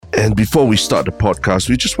And before we start the podcast,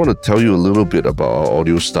 we just want to tell you a little bit about our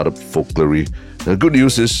audio startup Folklory. The good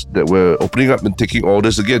news is that we're opening up and taking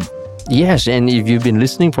orders again. Yes, and if you've been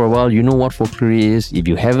listening for a while, you know what Folklory is. If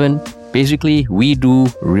you haven't, basically, we do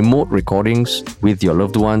remote recordings with your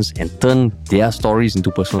loved ones and turn their stories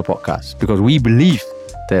into personal podcasts. Because we believe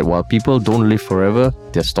that while people don't live forever,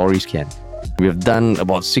 their stories can. We have done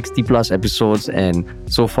about 60 plus episodes, and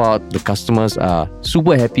so far the customers are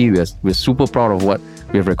super happy. We're super proud of what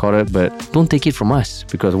we have recorded, but don't take it from us,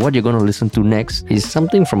 because what you're going to listen to next is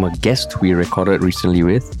something from a guest we recorded recently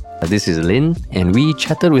with. This is Lynn, and we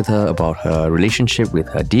chatted with her about her relationship with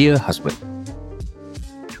her dear husband.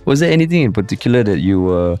 Was there anything in particular that you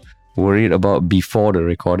were worried about before the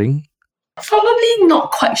recording? Probably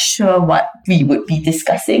not quite sure what we would be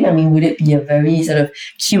discussing. I mean, would it be a very sort of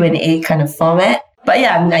Q&A kind of format? But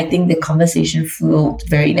yeah, I mean, I think the conversation flowed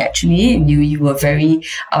very naturally, and you were very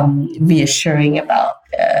reassuring about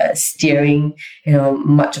steering,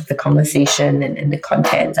 much of the conversation and the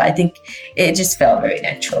content. I think it just felt very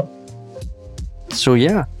natural. So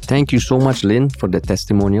yeah, thank you so much, Lynn, for the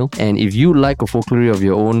testimonial. And if you like a folklory of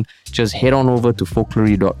your own, just head on over to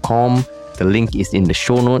folklory.com. The link is in the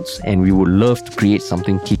show notes, and we would love to create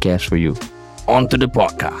something kick-ass for you. On to the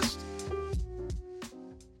podcast.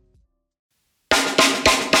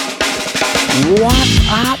 What's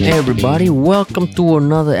up, everybody? Welcome to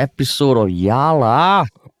another episode of Yala,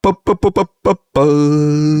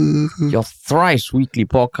 your thrice weekly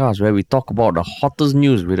podcast where we talk about the hottest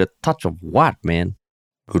news with a touch of what, man?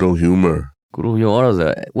 Good old humor. Good old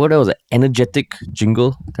humor. What was an energetic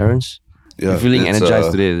jingle, Terence? Yeah, you feeling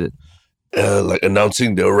energized today, is it? Like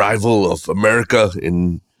announcing the arrival of America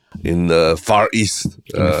in the Far East.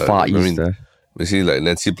 Basically, like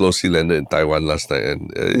Nancy Pelosi landed in Taiwan last night, and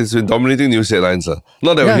it's been dominating news headlines.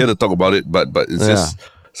 Not that we're here to talk about it, but it's just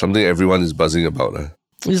something everyone is buzzing about.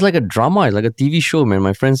 It's like a drama. It's like a TV show, man.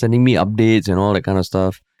 My friends sending me updates and all that kind of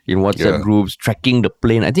stuff in WhatsApp groups, tracking the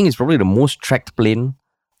plane. I think it's probably the most tracked plane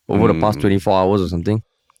over the past 24 hours or something.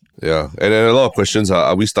 Yeah, and then a lot of questions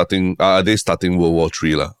are they starting World War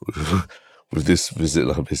III with this visit,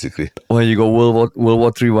 basically? Well, you got World War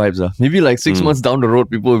III vibes. Maybe like 6 months down the road,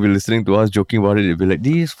 people will be listening to us joking about it. They'll be like,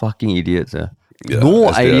 these fucking idiots.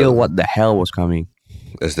 No idea what the hell was coming.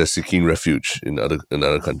 As they're seeking refuge in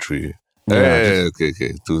another country. Yeah, Okay.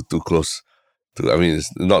 Too close.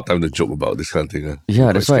 It's not time to joke about this kind of thing.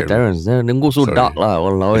 Yeah, that's right, Terence. Don't go so dark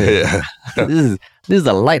lah. Yeah. This is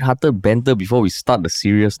a light-hearted banter before we start the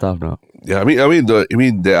serious stuff now. Yeah, I mean,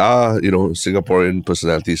 there are Singaporean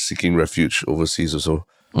personalities seeking refuge overseas also.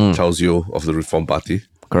 Charles Yeo of the Reform Party,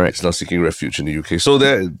 correct, is now seeking refuge in the UK. So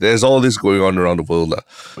there's all this going on around the world.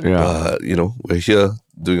 Yeah, we're here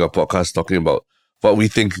doing our podcast talking about what we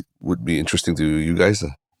think would be interesting to you guys.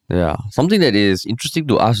 Yeah, something that is interesting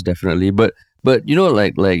to us definitely, but you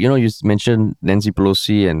mentioned Nancy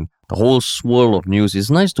Pelosi and the whole swirl of news.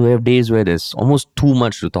 It's nice to have days where there's almost too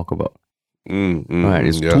much to talk about. Right,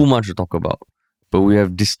 it's too much to talk about. But we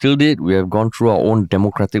have distilled it. We have gone through our own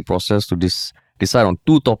democratic process to decide on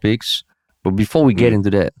two topics. But before we get into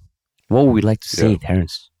that, what would we like to say,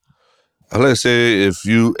 Terence? I'd like to say, if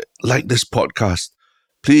you like this podcast,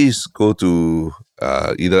 please go to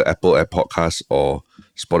either Apple App Podcasts or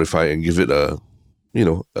Spotify and give it a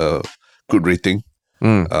good rating.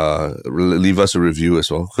 Leave us a review as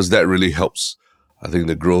well, because that really helps, I think,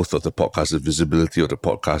 the growth of the podcast, the visibility of the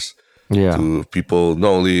podcast to people not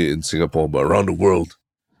only in Singapore but around the world.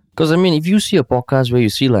 Because if you see a podcast where you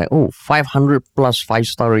see 500 plus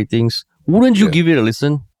 5-star ratings, wouldn't you give it a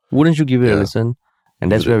listen? Wouldn't you give it a listen?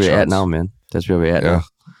 And that's where we're at now, man. That's where we're at now.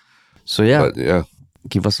 So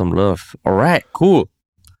give us some love. All right, cool.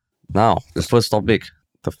 Now, the first topic.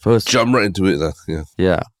 Jump right into it.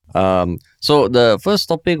 Yeah. So the first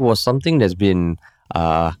topic was something that's been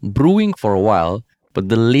brewing for a while, but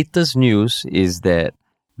the latest news is that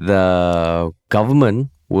the government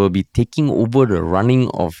will be taking over the running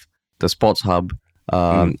of the Sports Hub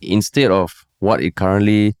instead of what it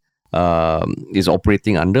currently is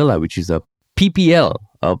operating under, which is a PPL,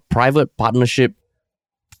 a private partnership.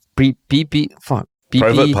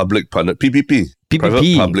 Private public partner, PPP.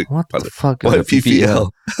 PPP. Public what the fuck is PPL?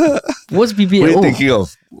 What's PPL? What are you thinking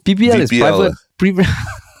of? PPL is private.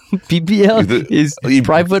 PPL is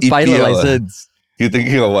private pilot license. You're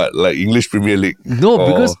thinking of what? Like English Premier League? No,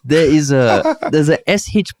 because there's a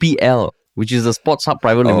SHPL, which is the Sports Hub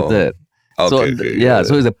Private Limited. So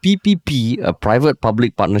it's a PPP, a private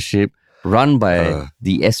public partnership run by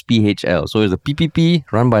the SPHL. So it's a PPP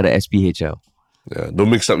run by the SPHL. Yeah, don't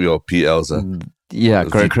mix up your PLs. Yeah,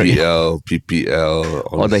 correct. PPL,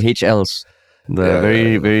 PPL. Or the HLs.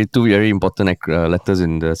 Two very important letters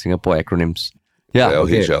in the Singapore acronyms. Yeah,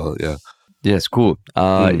 okay. LHL, yeah. Yes, cool.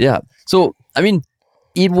 Yeah. So, I mean,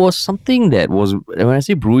 it was something that was, when I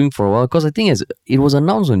say brewing for a while, because I think it was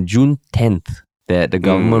announced on June 10th that the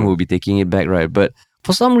government will be taking it back, right? But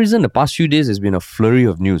for some reason, the past few days, there's been a flurry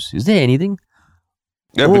of news. Is there anything?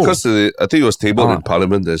 Yeah, because I think it was tabled in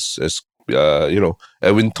Parliament as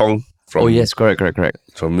Edwin Tong from... Oh, yes, correct.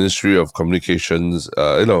 From Ministry of Communications,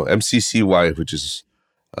 MCCY, which is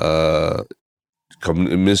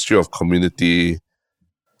Ministry of Community...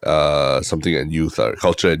 something and youth,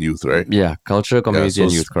 culture and youth, right? Yeah, culture, community,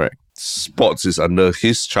 and youth, correct. Sports is under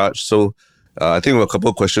his charge. So I think a couple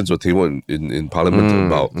of questions were tabled in Parliament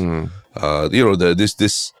about,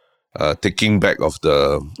 this taking back of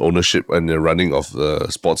the ownership and the running of the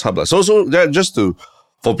Sports Hub. So just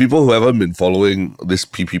for people who haven't been following this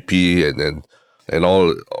PPP and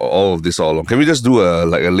all of this all along, can we just do a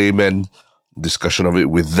layman discussion of it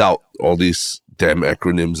without all these damn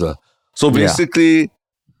acronyms? So basically...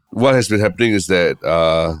 What has been happening is that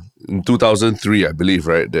in 2003, I believe,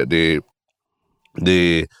 right, that they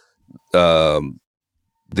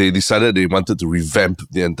decided they wanted to revamp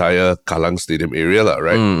the entire Kallang Stadium area,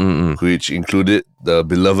 right? Which included the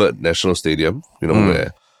beloved National Stadium,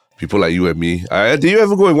 where people like you and me. Did you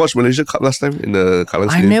ever go and watch Malaysia Cup last time in the Kallang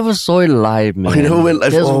Stadium? I never saw it live, man. You never went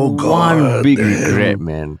live? There's one big regret,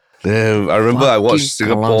 man. Damn, I remember I watched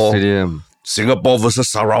Singapore versus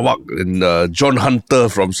Sarawak, and John Hunter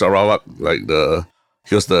from Sarawak,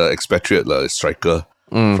 he was the expatriate striker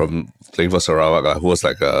from playing for Sarawak, who was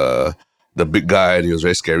the big guy, and he was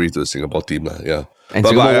very scary to the Singapore team. Yeah. And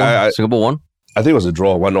Singapore won? I think it was a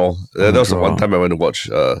draw, 1-1. That was the one time I went to watch.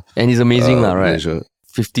 And he's amazing, right? Malaysia.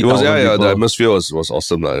 50,000 people. The atmosphere was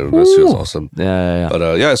awesome. The atmosphere was awesome. Yeah.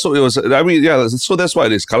 But so it was, so that's why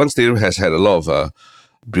this Kallang Stadium has had a lot of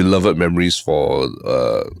beloved memories for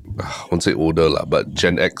I won't say older but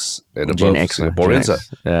Gen X and above Singaporeans.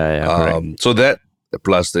 Correct. So that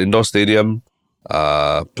plus the indoor stadium,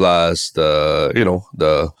 plus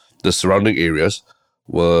the surrounding areas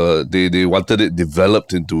they wanted it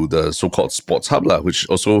developed into the so-called Sports Hub, which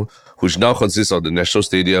now consists of the National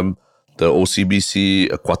Stadium, the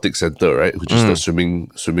OCBC Aquatic Centre, right, which is the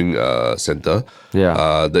swimming centre.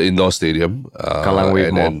 Yeah. The indoor stadium, Kallang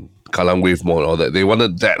Wave Mall. then Kallang Wave Mall and all that. They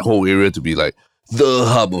wanted that whole area to be like the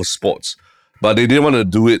hub of sports. But they didn't want to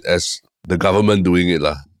do it as the government doing it.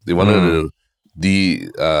 They wanted they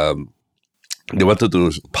wanted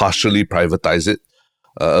to partially privatize it.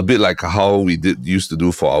 A bit like how we used to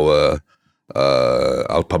do for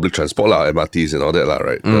our public transport, MRTs and all that,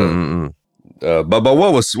 right? But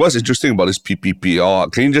what's interesting about this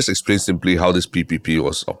PPP? Can you just explain simply how this PPP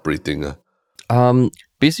was operating?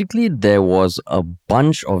 Basically, there was a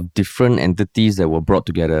bunch of different entities that were brought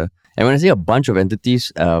together. And when I say a bunch of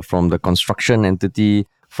entities, from the construction entity,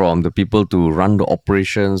 from the people to run the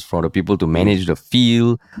operations, from the people to manage the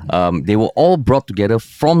field, they were all brought together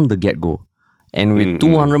from the get-go. And with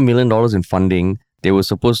 $200 million in funding, they were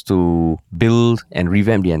supposed to build and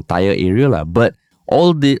revamp the entire area. But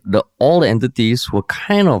all the entities were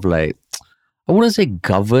kind of I wouldn't say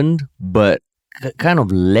governed, but kind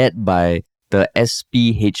of led by the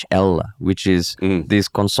SPHL, which is this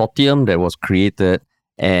consortium that was created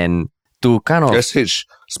and to kind of...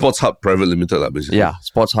 Sports Hub Private Limited, basically. Yeah,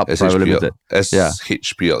 Sports Hub Private Limited.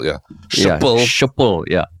 SHPL, yeah. Sheeple,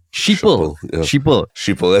 yeah. Sheeple.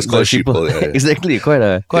 Let's call it Sheeple. Yeah. Exactly, quite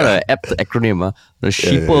a apt acronym. The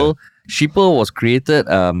Sheeple. Sheeple was created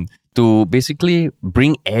to basically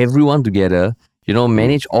bring everyone together,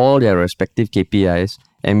 manage all their respective KPIs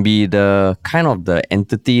and be the kind of the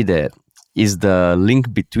entity that is the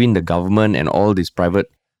link between the government and all these private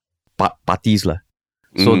parties.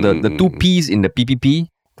 So the two P's in the PPP,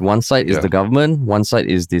 one side is the government, one side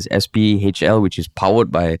is this SPHL, which is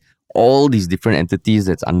powered by all these different entities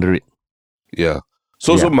that's under it. Yeah.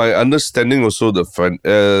 So my understanding also,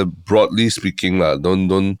 broadly speaking,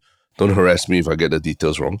 don't harass me if I get the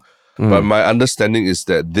details wrong. But my understanding is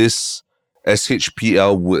that this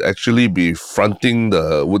SHPL would actually be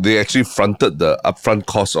they actually fronted the upfront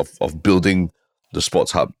cost of building the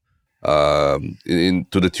Sports Hub to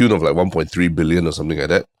the tune of 1.3 billion or something like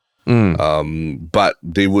that. But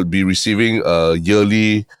they would be receiving a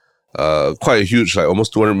yearly, quite a huge,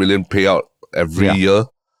 almost 200 million payout every year,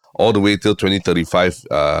 all the way till 2035,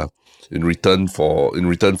 in return for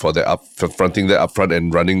that fronting that upfront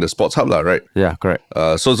and running the Sports Hub, right? Yeah, correct.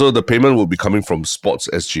 So the payment will be coming from Sports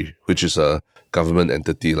SG, which is a government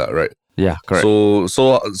entity, right? Yeah, correct.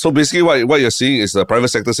 So basically what you're seeing is the private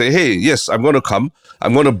sector say, hey, yes, I'm going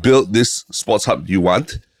to build this Sports Hub you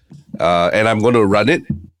want, and I'm going to run it.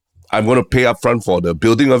 I'm going to pay upfront for the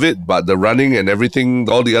building of it, but the running and everything,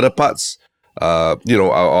 all the other parts,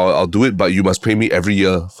 I'll do it, but you must pay me every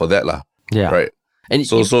year for that lah. Yeah. Right. And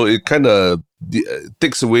So it kind of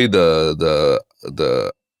takes away the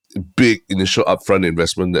big initial upfront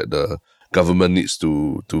investment that the government needs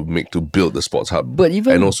to make to build the sports hub, But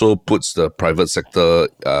even and also puts the private sector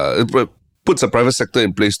puts a private sector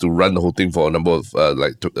in place to run the whole thing for a number of a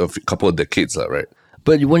couple of decades lah, right?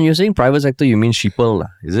 but when you're saying private sector, you mean Sheeple lah,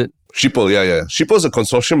 is it? Sheeple, yeah. Sheeple is a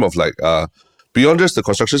consortium of beyond just the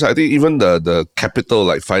construction side, I think even the capital,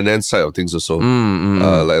 like finance side of things also,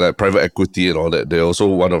 like private equity and all that, they're also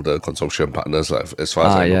one of the consortium partners, as far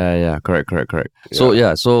as I know. Yeah, correct.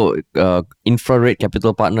 So Infrared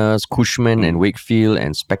Capital Partners, Cushman and Wakefield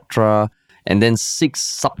and Spectra, and then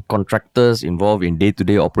 6 subcontractors involved in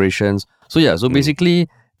day-to-day operations. So basically,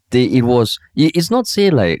 it's not say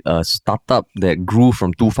like a startup that grew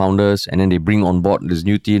from 2 founders and then they bring on board this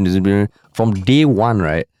new team. From day one,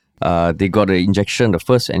 right? They got an injection, the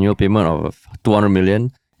first annual payment of 200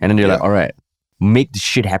 million, and then they're like, all right, make this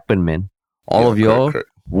shit happen, man. All of y'all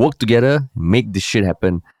work together, make this shit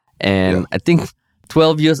happen. And I think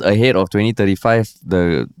 12 years ahead of 2035,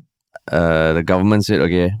 the government said,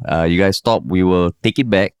 okay, you guys stop, we will take it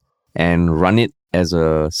back and run it as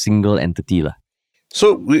a single entity lah.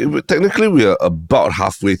 So technically we are about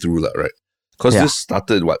halfway through that, right? Because this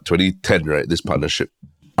started 2010, right? This partnership.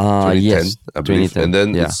 2010, yes, I believe. 2010, And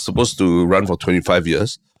then it's supposed to run for 25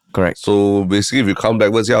 years. Correct. So basically, if you count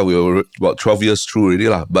backwards, we were about 12 years through already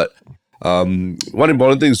lah. But one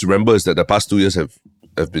important thing to remember is that the past 2 years have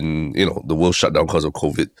been, the world shut down because of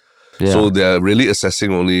COVID. Yeah. So they're really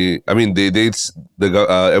assessing only. I mean,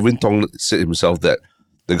 Edwin Tong said himself that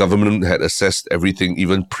the government had assessed everything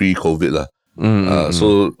even pre-COVID lah.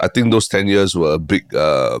 So I think those 10 years were a big.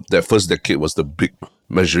 That first decade was the big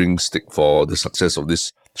measuring stick for the success of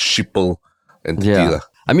this Sheeple entity lah.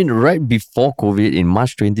 I mean, right before COVID, in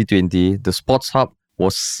March 2020, the Sports Hub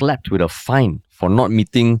was slapped with a fine for not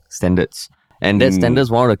meeting standards. And that standards,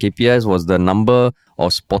 one of the KPIs was the number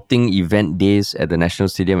of sporting event days at the National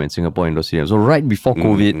Stadium in Singapore Indoor Stadium. So right before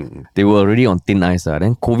COVID, they were already on thin ice.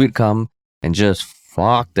 Then COVID come and just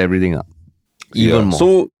fucked everything up even more.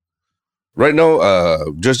 So right now,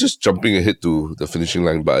 just jumping ahead to the finishing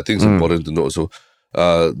line, but I think it's important to note. So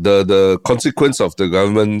the consequence of the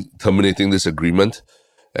government terminating this agreement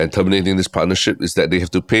and terminating this partnership is that they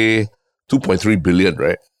have to pay 2.3 billion,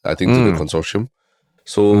 right? I think to the consortium.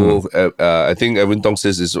 So I think Edwin Tong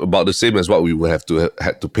says it's about the same as what we would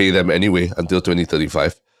had to pay them anyway until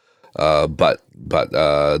 2035. But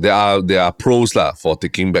there are pros lah for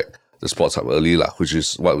taking back the Sports Hub early lah, which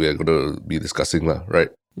is what we are going to be discussing lah, right?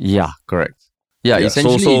 Yeah, correct. Yeah,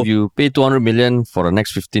 essentially, if you pay 200 million for the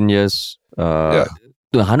next 15 years, to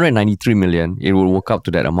 193 million, it will work out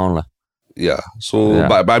to that amount lah. Yeah. So,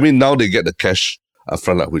 but I mean, now they get the cash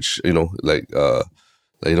upfront lah, which you know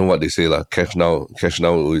what they say lah. Cash now is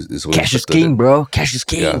always cash is king, bro. Cash is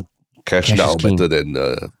king. Yeah, cash now better than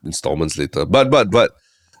installments later. But at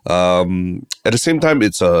the same time,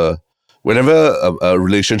 it's whenever a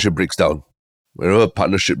relationship breaks down, whenever a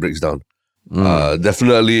partnership breaks down,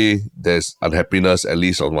 definitely there's unhappiness, at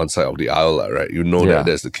least on one side of the aisle, right? You know that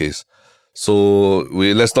that's the case. So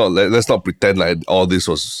let's not pretend like all this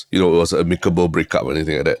was it was an amicable breakup or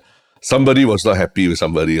anything like that. Somebody was not happy with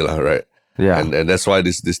somebody, right? Yeah, and that's why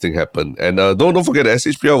this thing happened. And don't forget, the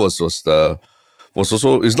SHPL was also,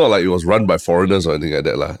 it's not like it was run by foreigners or anything like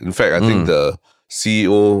that, lah. In fact, I think the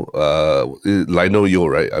CEO Lionel Yeo,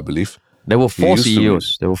 right? I believe there were 4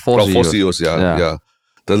 CEOs. There were 4 CEOs. Yeah.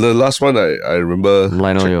 The last one I remember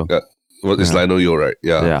Lionel Yeo. It's Lionel Yeo, right?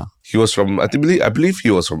 Yeah. He was from I believe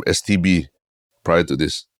he was from STB prior to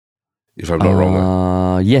this, if I'm not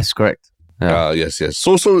wrong. Yes, correct. Yeah. Yes.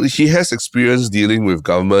 So he has experience dealing with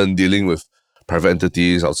government, dealing with private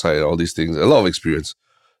entities outside, all these things. A lot of experience.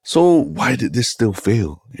 So why did this still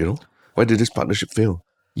fail? Why did this partnership fail?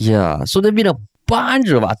 Yeah. So there've been a bunch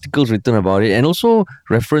of articles written about it, and also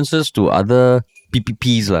references to other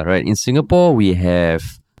PPPs, right? In Singapore, we had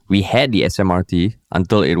the SMRT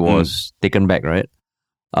until it was taken back, right?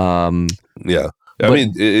 Yeah. I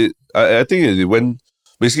think it when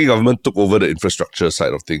basically government took over the infrastructure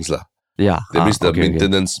side of things, lah. Yeah. That means the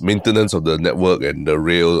maintenance of the network and the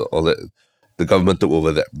rail, all that. The government took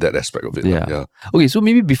over that aspect of it. Yeah. Okay, so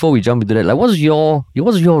maybe before we jump into that, like, what's your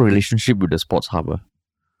relationship with the Sports Hub?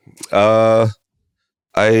 It's a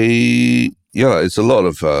lot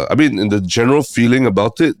of. In the general feeling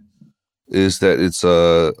about it is that it's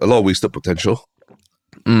a lot of wasted potential.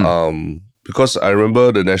 Because I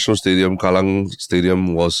remember the National Stadium, Kallang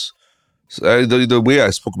Stadium, was The way I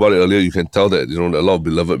spoke about it earlier, you can tell that, a lot of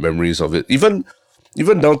beloved memories of it. Even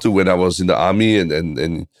down to when I was in the army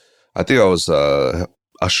and I think I was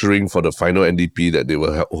ushering for the final NDP that they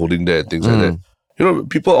were holding there and things like that.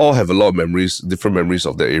 People all have a lot of memories, different memories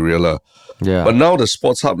of that area lah. Yeah. But now the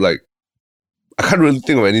Sports Hub, like, I can't really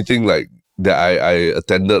think of anything like that I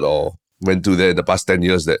attended or went to there in the past 10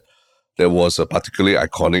 years that was particularly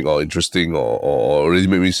iconic or interesting or really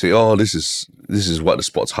made me say, oh, this is what the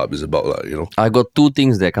Sports Hub is about lah. I got two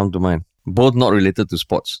things that come to mind, both not related to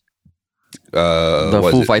sports. The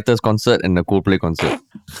what Foo is it? Fighters concert and the Coldplay concert.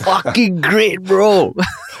 Fucking great, bro.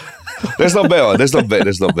 That's not bad. That's not bad.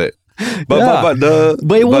 But Yeah.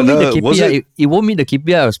 But it won't meet the was KPI. It won't meet the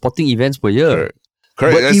KPI of sporting events per year.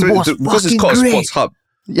 Correct. But That's it right. was Because it's fucking called great. Sports Hub.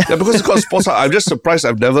 Yeah, because it's called Sports Hub. I'm just surprised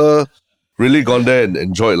I've never really gone there and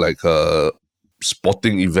enjoyed like a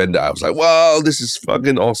sporting event that I was like, wow, this is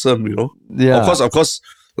fucking awesome, Yeah. Of course,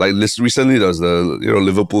 like this recently there was the,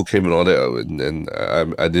 Liverpool came and all that, and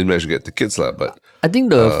I didn't manage to get tickets lah, but I think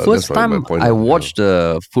the first that's my time point, I watched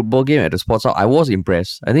the football game at the Sports Hub, I was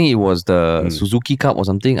impressed. I think it was the Suzuki Cup or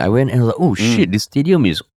something. I went and I was like, oh shit, this stadium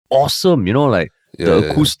is awesome. Like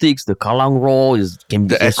the acoustics, the Kallang Roar can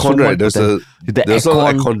be the aircon, right? There's the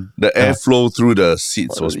aircon, the airflow through the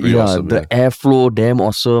seats was pretty awesome. The airflow, damn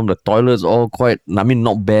awesome. The toilets all quite,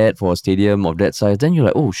 not bad for a stadium of that size. Then you're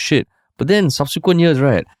like, oh shit. But then subsequent years,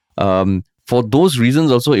 right? For those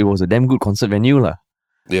reasons also, it was a damn good concert venue lah.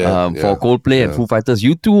 For Coldplay and Foo Fighters.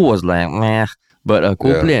 U2 was like, meh. But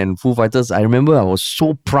Coldplay and Foo Fighters, I remember I was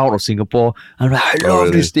so proud of Singapore. I'm like, I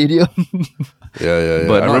love this stadium. Yeah.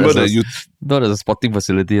 But I remember not as a sporting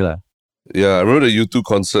facility lah. Yeah, I remember the U2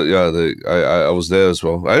 concert. Yeah, I was there as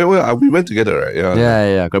well. We went together, right?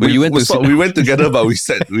 Yeah. But you went we went together, but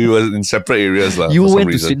we were in separate areas lah. You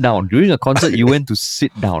went to sit down during a concert. You went to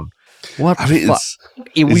sit down. What? I mean, it's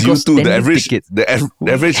we got U2. The average tickets. the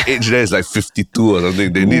average age there is like 52 or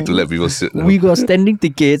something. They need to let people sit. We got standing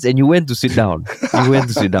tickets, and you went to sit down.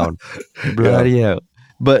 Bloody hell!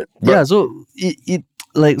 But yeah, so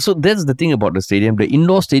so that's the thing about the stadium. The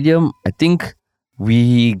indoor stadium, I think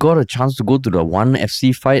we got a chance to go to the One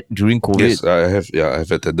FC fight during COVID. Yes, I have. Yeah, I have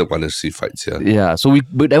attended One FC fights. Yeah. Yeah. So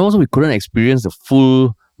but also we couldn't experience the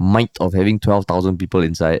full might of having 12,000 people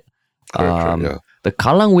inside. Correct, yeah. The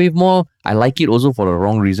Kallang Wave Mall, I like it also for the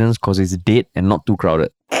wrong reasons because it's dead and not too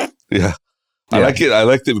crowded. Yeah. I like it. I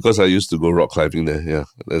liked it because I used to go rock climbing there. Yeah,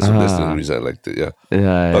 that's the reason I liked it. Yeah.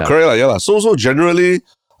 But correct, yeah. So generally,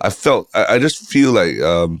 I just feel like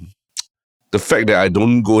the fact that I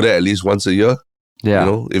don't go there at least once a year.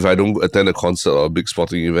 Yeah. If I don't attend a concert or a big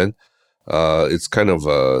sporting event, it's kind of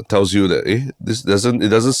tells you that it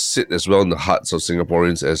doesn't sit as well in the hearts of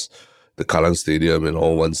Singaporeans as the Kallang Stadium and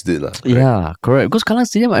all once did. Right? Yeah, correct. Because Kallang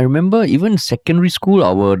Stadium, I remember even secondary school,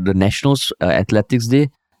 the Nationals Athletics Day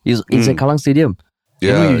it's at Kallang Stadium.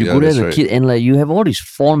 Yeah, you go there as a kid and like you have all these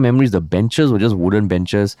fond memories. The benches were just wooden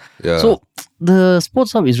benches. Yeah. So the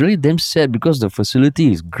Sports Hub is really damn sad because the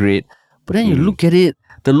facility is great. But then you look at it,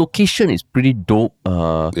 the location is pretty dope.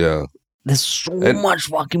 There's so much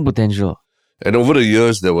fucking potential. And over the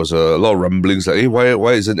years, there was a lot of rumblings like, hey,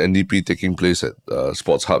 why isn't NDP taking place at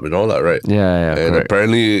Sports Hub and all that, right? Yeah, and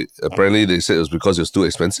correct. apparently they said it was because it was too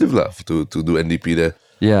expensive to do NDP there.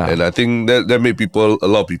 Yeah. And I think that made a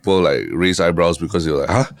lot of people like raise eyebrows because they were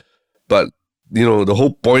like, huh? But, the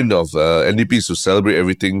whole point of NDP is to celebrate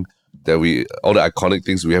everything all the iconic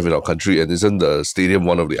things we have in our country, and isn't the stadium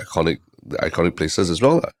one of the iconic places as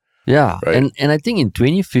well? Yeah, right? and I think in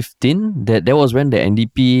 2015, that was when the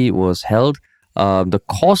NDP was held. The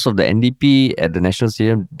cost of the NDP at the National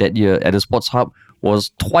Stadium that year at the Sports Hub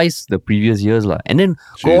was twice the previous years. And then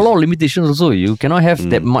got a lot of limitations also. You cannot have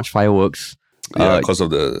that much fireworks. Yeah, because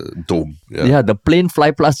of the dome. Yeah, the plane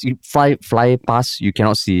fly past you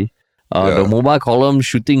cannot see. The mobile column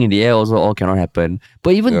shooting in the air also all cannot happen.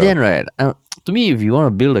 But even then, right, to me, if you want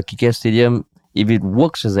to build a kick-ass stadium, if it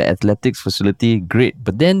works as an athletics facility, great.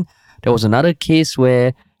 But then there was another case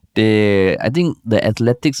where I think the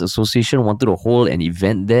Athletics Association wanted to hold an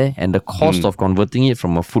event there, and the cost of converting it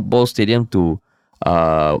from a football stadium to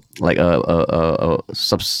like a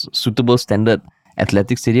suitable standard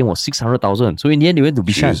athletic stadium was 600,000. So in the end, they went to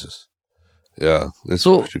Bishan. Jesus. Yeah, that's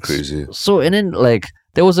actually crazy. So and then like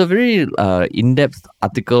there was a very in-depth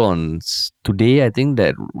article on Today, I think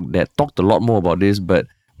that talked a lot more about this, but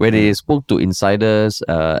where they spoke to insiders,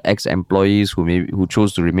 ex-employees who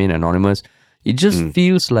chose to remain anonymous. It just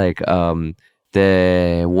feels like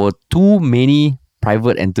there were too many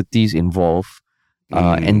private entities involved.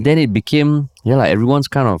 And then it became, everyone's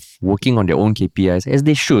kind of working on their own KPIs, as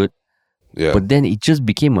they should. Yeah. But then it just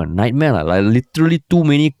became a nightmare. Like literally too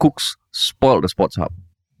many cooks spoiled the Sports Hub.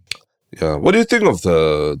 Yeah. What do you think of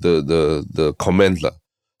the comment lah?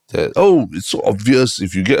 That it's so obvious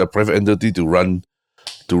if you get a private entity to run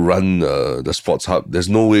the Sports Hub, there's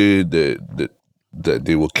no way that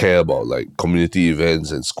they will care about like community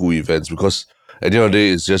events and school events, because at the end of the day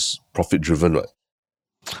it's just profit driven, right?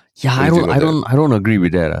 Yeah, What do you think of I don't agree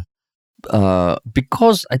with that.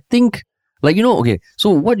 Because I think, like, okay, so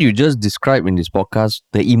what you just described in this podcast,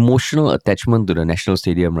 the emotional attachment to the National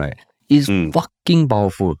Stadium, right, is fucking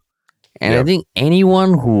powerful. And I think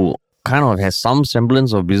anyone who kind of has some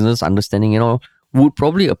semblance of business understanding, would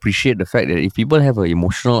probably appreciate the fact that if people have an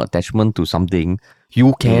emotional attachment to something,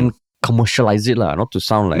 you can commercialize it, lah. Not to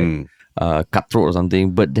sound like cutthroat or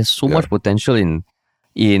something, but there's so much potential in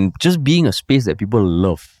just being a space that people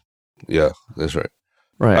love. Yeah, that's right.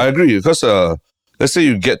 Right. I agree, because let's say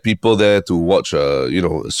you get people there to watch a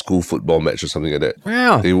school football match or something like that.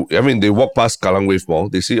 Yeah. They walk past Kallang Wave Mall,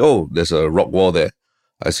 they see, there's a rock wall there.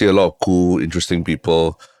 I see a lot of cool, interesting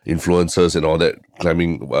people, influencers and all that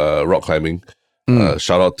climbing, rock climbing.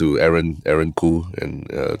 Shout out to Aaron Koo and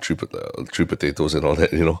Three Potatoes and all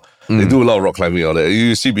that. They do a lot of rock climbing and all that.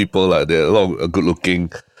 You see people like there are a lot of good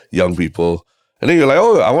looking young people, and then you're like,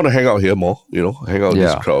 I want to hang out here more. Hang out with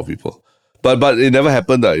this crowd of people. But it never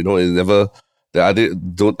happened. It never. I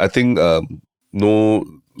think no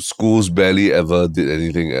schools barely ever did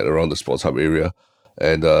anything around the Sports Hub area,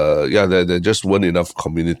 and there just weren't enough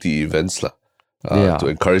community events to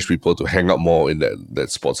encourage people to hang out more in that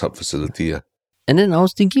Sports Hub facility. Yeah. And then I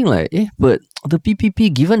was thinking but the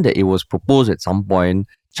PPP, given that it was proposed at some point,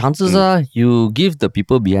 chances are you give the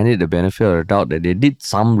people behind it the benefit of the doubt that they did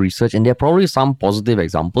some research, and there are probably some positive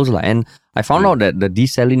examples. And I found out that the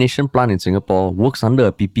desalination plant in Singapore works under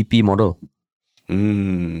a PPP model.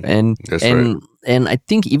 And I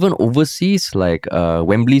think even overseas, like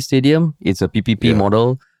Wembley Stadium, it's a PPP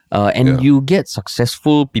model. You get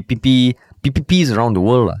successful PPPs around the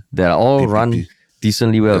world that are all run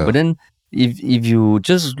decently well. Yeah. But then if you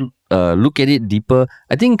just look at it deeper,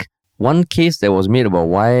 I think one case that was made about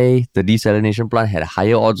why the desalination plant had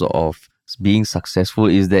higher odds of being successful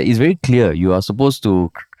is that it's very clear. You are supposed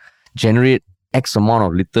to generate X amount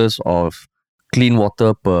of liters of clean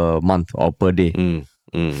water per month or per day.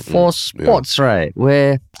 For sports, right,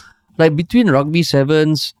 where like between rugby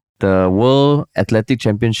sevens, the World Athletic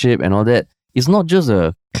Championship and all that, it's not just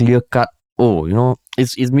a clear cut,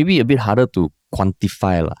 it's maybe a bit harder to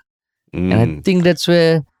quantify. And I think that's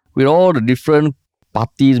where, with all the different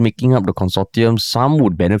parties making up the consortium, some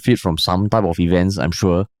would benefit from some type of events, I'm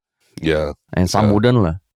sure. Yeah. And some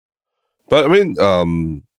wouldn't. But I mean,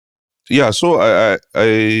 so I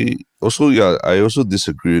also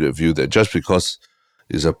disagree with the view that just because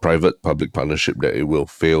it's a private-public partnership that it will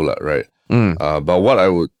fail, right? But what I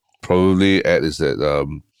would probably add is that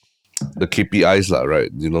the KPIs,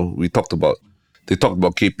 right? They talked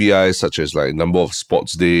about KPIs such as like number of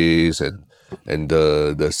sports days and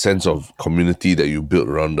the sense of community that you build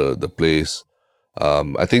around the place.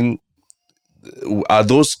 I think, are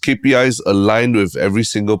those KPIs aligned with every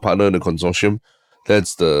single partner in the consortium?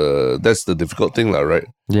 That's the difficult thing, right?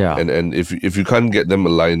 Yeah. And if you can't get them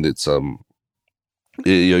aligned, it's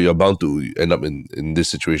you're bound to end up in this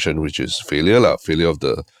situation, which is failure of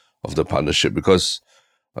the partnership, because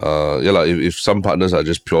if some partners are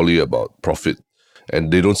just purely about profit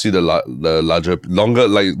and they don't see the longer,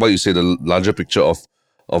 like what you say, the larger picture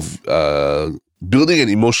of building an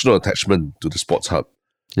emotional attachment to the Sports Hub,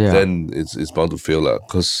 then it's bound to fail,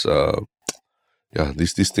 because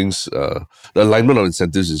these things, the alignment of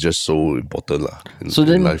incentives is just so important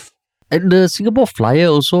in life. At the Singapore Flyer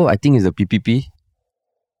also, I think is a PPP.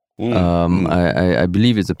 I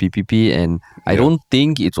believe it's a PPP, and I don't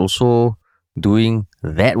think it's also doing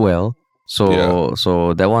that well.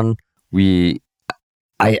 So that one,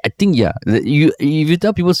 I think if you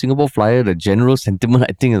tell people Singapore Flyer, the general sentiment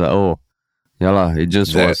I think is like, it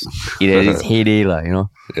just was it at its heyday,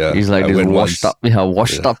 it's like this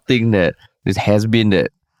washed up thing that this has been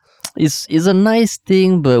that it's a nice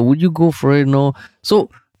thing, but would you go for it? No. So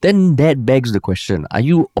then that begs the question: are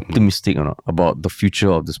you optimistic or not about the future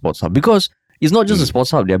of the Sports Hub? Because it's not just a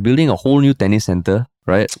Sports Hub; they're building a whole new tennis center,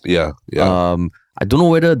 right? Yeah. I don't know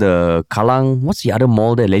whether the Kallang, what's the other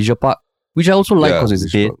mall there, Leisure Park, which I also like because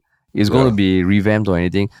it's dead, is going to be revamped or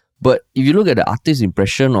anything. But if you look at the artist's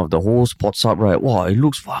impression of the whole Sports Hub, right, wow, it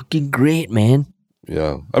looks fucking great, man.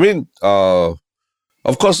 Yeah, I mean, of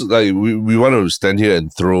course, like we want to stand here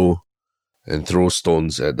and throw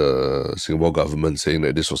stones at the Singapore government, saying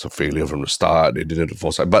that this was a failure from the start. They didn't have the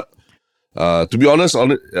foresight. But to be honest,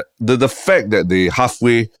 the fact that they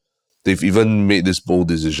halfway they've even made this bold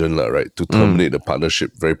decision, right, to terminate the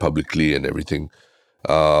partnership very publicly and everything.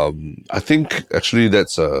 I think actually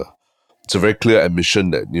it's a very clear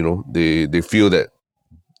admission that, they feel that,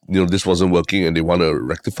 this wasn't working and they want to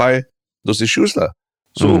rectify those issues.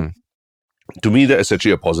 So to me, that is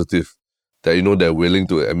actually a positive that, they're willing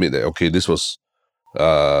to admit that, okay, this was,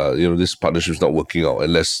 this partnership is not working out,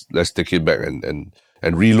 and let's take it back and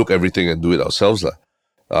relook everything and do it ourselves.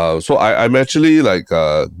 So I'm actually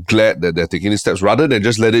glad that they're taking these steps rather than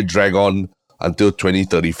just let it drag on until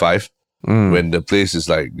 2035 when the place is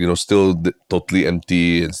still totally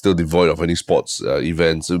empty and still devoid of any sports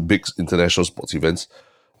events, big international sports events.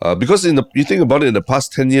 Because you think about it, in the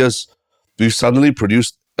past 10 years, we've suddenly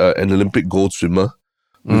produced an Olympic gold swimmer.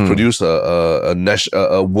 We've produced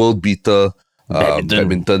a world beater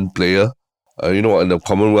badminton player. In the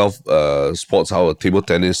Commonwealth sports, our table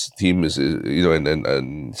tennis team is,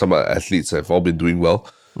 and some athletes have all been doing well.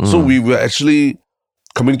 So we were actually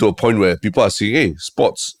coming to a point where people are saying, hey,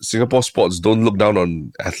 Singapore sports don't look down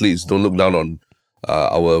on athletes, don't look down on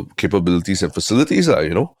our capabilities and facilities,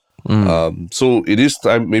 So it is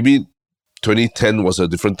time, maybe 2010 was a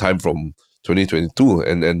different time from 2022,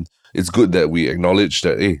 and it's good that we acknowledge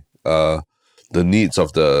that, hey, the needs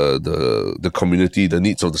of the community, the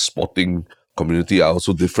needs of the sporting community are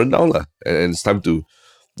also different now, and it's time to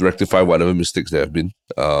rectify whatever mistakes there have been.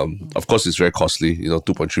 Of course, it's very costly.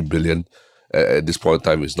 2.3 billion at this point in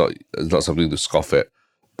time is not something to scoff at.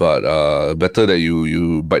 But better that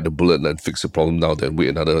you bite the bullet and fix the problem now than wait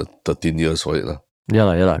another 13 years for it.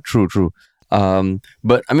 Yeah, true.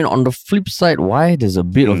 But I mean, on the flip side, why there's a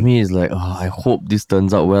bit of me is like, I hope this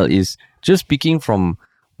turns out well, is just speaking from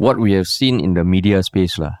what we have seen in the media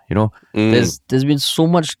space. There's been so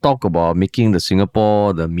much talk about making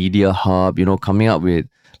Singapore the media hub, coming up with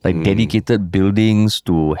dedicated buildings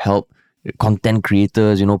to help content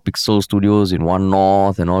creators, Pixel Studios in One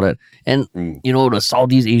North and all that. And, the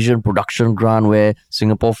Southeast Asian production grant where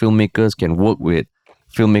Singapore filmmakers can work with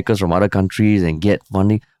filmmakers from other countries and get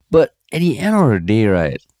funding. But at the end of the day,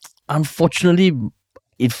 right, unfortunately,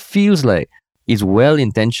 it feels like it's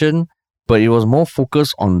well-intentioned, but it was more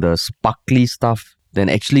focused on the sparkly stuff than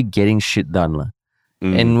actually getting shit done.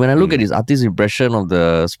 And when I look at this artist impression of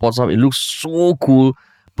the Sports Hub, it looks so cool,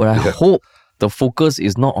 but I hope the focus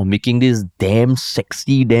is not on making this damn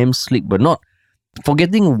sexy, damn slick, but not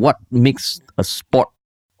forgetting what makes a sport.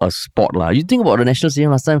 You think about the National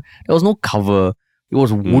Stadium last time, there was no cover. It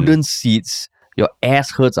was wooden seats. Your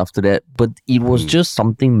ass hurts after that, but it was just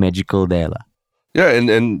something magical there. Yeah,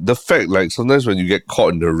 and the fact, sometimes when you get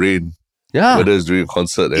caught in the rain, whether it's during a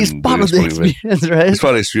concert, it's part of the experience, right? It's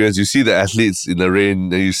part of the experience. You see the athletes in the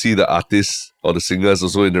rain, and you see the artists or the singers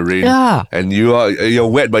also in the rain. Yeah. And you're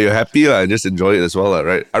wet, but you're happy and just enjoy it as well,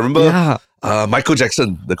 right? I remember Michael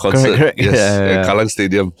Jackson, the concert, correct. yes, Yeah. at Kallang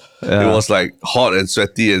Stadium. Yeah. It was hot and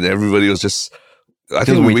sweaty, and everybody was just. I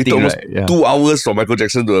think Just we waited waiting, almost right? Yeah. 2 hours for Michael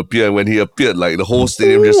Jackson to appear, and when he appeared, the whole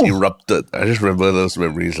stadium just erupted. I just remember those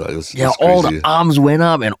memories. It was all crazy. the arms went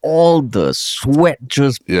up and all the sweat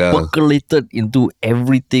just percolated into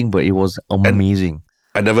everything, but it was amazing.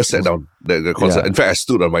 I never sat down the concert. Yeah. In fact, I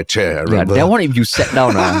stood on my chair. I remember. That one, if you sat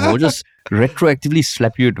down, I will just retroactively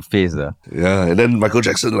slap you in the face. Yeah, and then Michael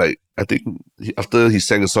Jackson, I think after he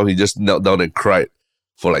sang a song, he just knelt down and cried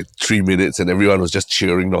for 3 minutes, and everyone was just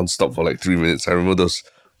cheering non-stop for 3 minutes. I remember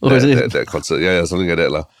that concert. Yeah, something like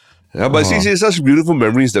that. Yeah, but see, such beautiful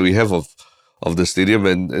memories that we have of the stadium,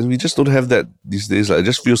 and we just don't have that these days. It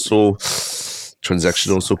just feels so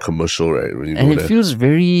transactional, so commercial, right? When you and go it there. feels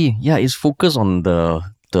very, it's focused on the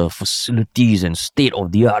facilities and state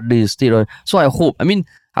of the art. So I hope,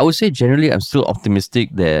 I would say generally I'm still optimistic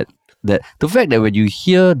that the fact that when you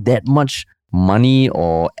hear that much money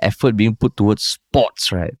or effort being put towards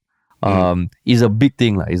sports, right, is a big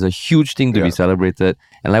thing. It's a huge thing to be celebrated.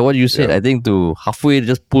 And like what you said, I think to halfway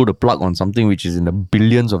just pull the plug on something which is in the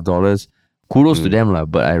billions of dollars, kudos to them.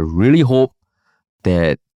 But I really hope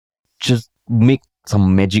that just make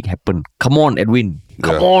some magic happen. Come on, Edwin.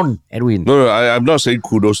 Come on, Edwin. No, I'm not saying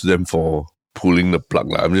kudos to them for pulling the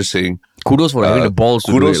plug. I'm just saying kudos for having the balls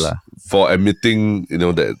to do it. For admitting,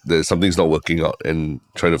 that something's not working out and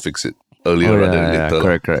trying to fix it earlier rather than later.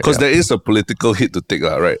 Correct. Because there is a political hit to take,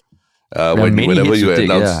 right? Whenever you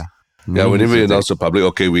announce, whenever you announce to the public,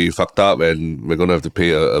 okay, we fucked up and we're gonna have to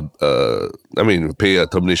pay a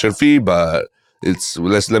termination fee, but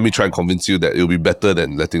let me try and convince you that it'll be better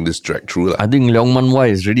than letting this drag through. I think Leong Man Wai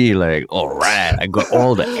is really alright, I got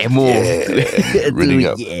all the ammo. Reading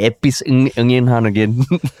up. Peace Ng Yen Han again.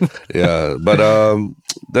 Yeah, but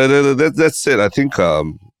that's it. I think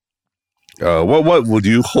what would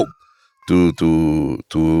you hope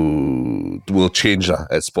will change at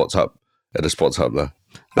the Sports Hub.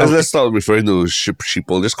 Let's start referring to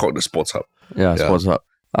sheeple. Just call it the Sports Hub. Yeah, Sports Hub.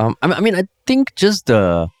 I mean, I think just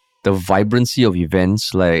the vibrancy of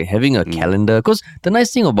events, like having a calendar. Because the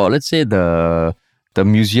nice thing about, let's say, the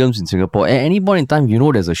museums in Singapore, at any point in time,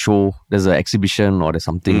 there's a show, there's an exhibition, or there's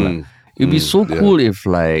something. It'd be so cool if,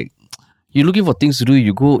 like, you're looking for things to do,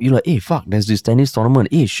 you're like, hey, fuck, there's this tennis tournament.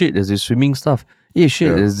 Hey, shit, there's this swimming stuff. Hey,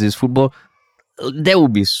 shit, there's this football. That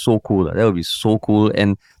would be so cool. That would be so cool.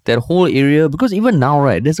 And that whole area, because even now,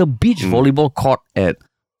 right, there's a beach volleyball court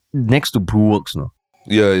next to Brewworks, no?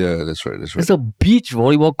 Yeah, that's right. There's a beach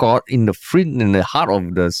volleyball court in the heart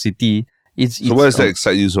of the city. So why does that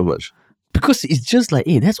excite you so much? Because it's just like,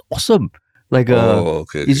 hey, that's awesome. Like,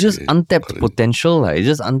 it's just untapped potential. Like, it's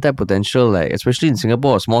just untapped potential. Like, especially in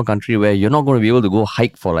Singapore, a small country where you're not going to be able to go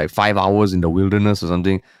hike for like 5 hours in the wilderness or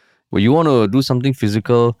something. Where you want to do something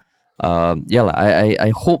physical.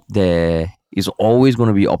 I hope there is always going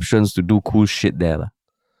to be options to do cool shit there.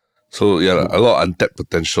 So a lot of untapped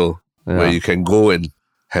potential where you can go and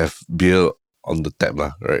have beer on the tap,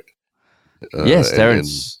 right? Yes,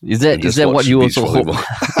 Terence. Is that what you also hope?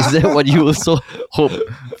 Is that what you also hope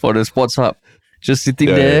for the Sports Hub? Just sitting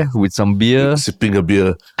there with some beer, sipping a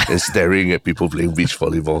beer, and staring at people playing beach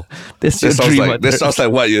volleyball. That sounds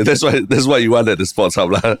like what you. That's what you want at the Sports Hub,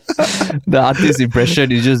 lah. The artist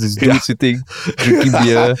impression is just this dude sitting, drinking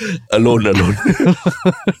beer, alone.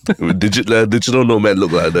 Digital nomad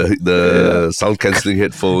look like the sound cancelling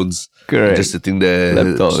headphones. Correct. Just sitting there,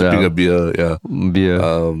 laptop, sipping a beer. Yeah, beer.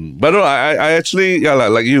 But no, I actually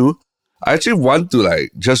like you. I actually want to like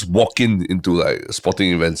just walk into like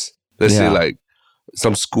sporting events. Let's say like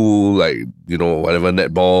some school, like, whatever,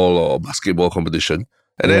 netball or basketball competition,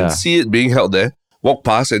 and then see it being held there, walk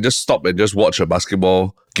past and just stop and just watch a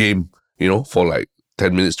basketball game, for like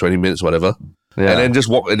 10 minutes, 20 minutes, whatever. And then just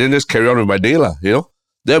walk and then just carry on with my day,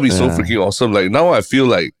 that'd be so freaking awesome. Like, now I feel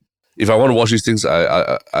like if I want to watch these things,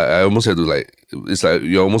 I almost have to, like, it's like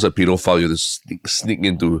you're almost a pedophile. You have to sneak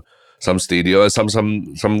into some stadium or some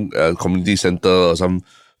community center or some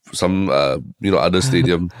other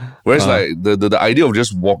stadium. Whereas like the idea of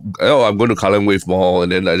just walk, I'm going to Kallang Wave Mall,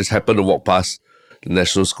 and then I just happen to walk past the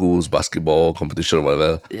national schools basketball competition or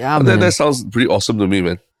whatever. Yeah, man. That sounds pretty awesome to me,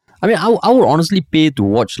 man. I mean, I would honestly pay to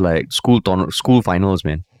watch like school finals,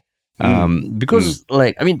 man. Because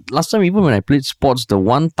like, I mean, last time even when I played sports, the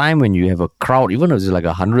one time when you have a crowd, even if it's like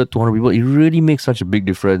 100, 200 people, it really makes such a big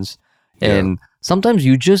difference. And sometimes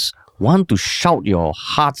you just want to shout your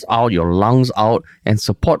hearts out, your lungs out, and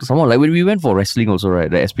support someone. Like when we went for wrestling also, right?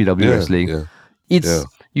 The SPW wrestling. It's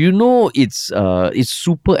it's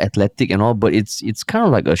super athletic and all, but it's kind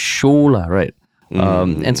of like a show, lah, right?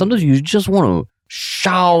 And sometimes you just want to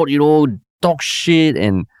shout, talk shit,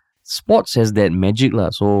 and sports has that magic, lah.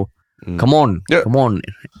 So come on.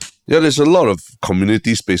 Yeah, there's a lot of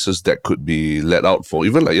community spaces that could be let out for,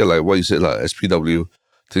 even like what you said, like SPW,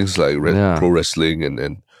 things like pro wrestling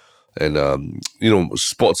and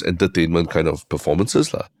sports entertainment kind of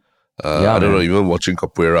performances, lah. I don't know, even watching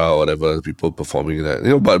capoeira or whatever, people performing that,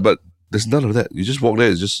 but there's none of that. You just walk there,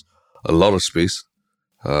 it's just a lot of space,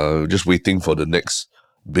 just waiting for the next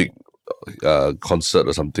big concert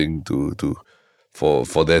or something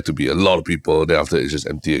for there to be a lot of people. Then after it's just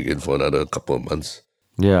empty again for another couple of months.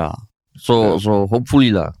 Yeah. So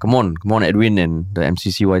hopefully lah. Come on, Edwin and the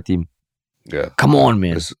MCCY team. Yeah. Come on,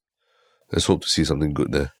 man. Let's hope to see something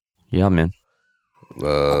good there. Yeah, man.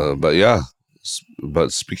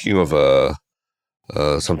 But speaking of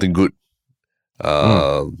something good,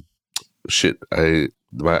 shit, I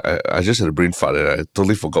just had a brain fart and I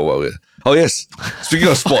totally forgot what we're. Oh yes, speaking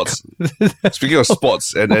of sports,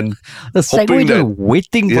 and the segue to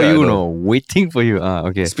waiting for you.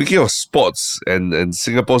 Okay. Speaking of sports and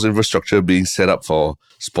Singapore's infrastructure being set up for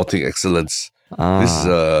sporting excellence, this is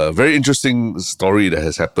a very interesting story that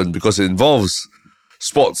has happened because it involves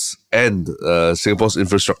sports and Singapore's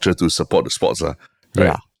infrastructure to support the sports, right?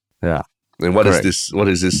 Yeah. And what is this? What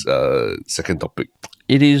is this second topic?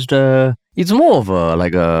 It is it's more of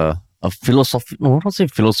a philosophical, no, not say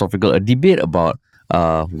philosophical, a debate about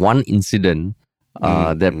one incident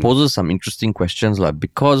that poses some interesting questions,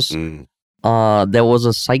 because there was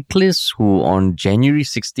a cyclist who on January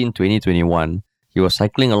 16, 2021, he was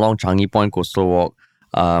cycling along Changi Point Coastal Walk,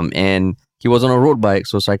 and he was on a road bike,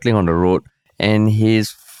 so cycling on the road, and his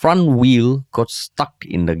front wheel got stuck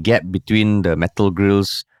in the gap between the metal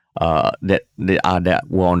grills that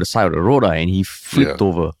were on the side of the road, and he flipped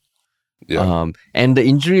over. Yeah. And the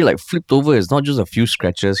injury flipped over is not just a few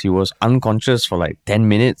scratches. He was unconscious for 10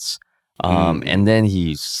 minutes. And then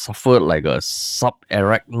he suffered a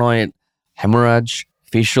subarachnoid hemorrhage,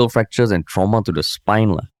 facial fractures, and trauma to the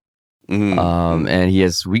spine. And he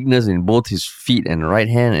has weakness in both his feet and right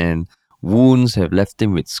hand, and wounds have left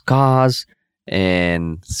him with scars.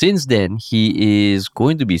 And since then, he is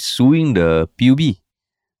going to be suing the PUB,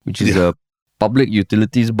 which is a public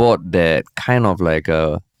utilities board that kind of like,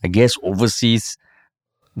 I guess, oversees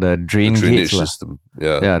the drainage system.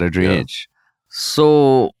 Yeah, the drainage.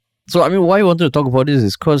 So I mean, why I wanted to talk about this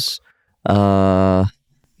is because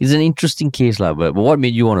it's an interesting case, but what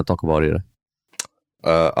made you want to talk about it?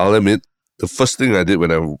 I'll admit, the first thing I did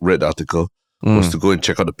when I read the article was to go and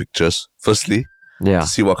check out the pictures. Firstly, to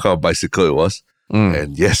see what kind of bicycle it was.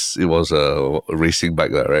 And yes, it was a racing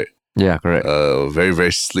bike, right? Yeah, correct. Very,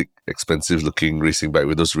 very slick, expensive looking racing bike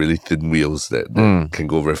with those really thin wheels that can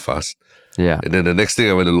go very fast. Yeah. And then the next thing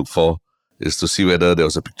I went to look for is to see whether there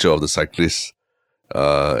was a picture of the cyclist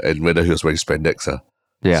and whether he was wearing spandex.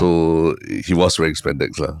 Yeah. So he was wearing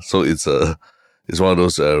spandex. So it's one of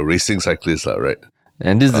those racing cyclists, right?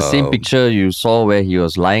 And this is the same picture you saw where he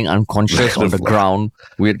was lying unconscious on the ground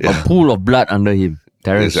with a pool of blood under him.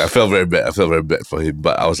 Yes, I felt very bad. I felt very bad for him.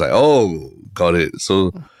 But I was like, oh, got it.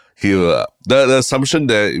 So he, the assumption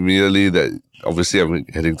there immediately that obviously I'm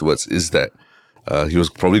heading towards is that he was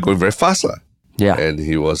probably going very fast. Yeah. And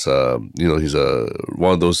he was, he's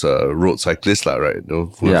one of those road cyclists, right?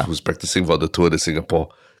 Who's practicing for the Tour de Singapore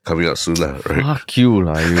coming up soon, right? Fuck you,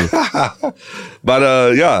 you.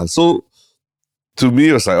 But so to me,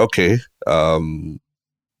 it was like, okay,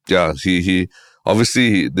 he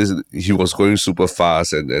obviously he was going super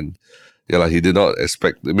fast and he did not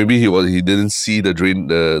expect, maybe he didn't see the drain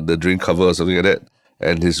cover or something like that,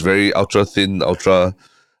 and his very ultra thin, ultra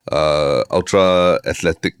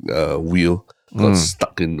athletic wheel got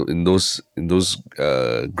stuck in those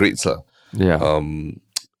grates. Trying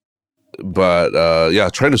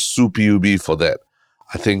to sue PUB for that,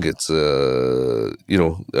 I think it's his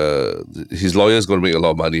lawyer's going to make a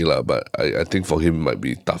lot of money, but I think for him it might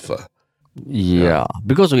be tougher. Yeah,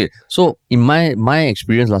 because so in my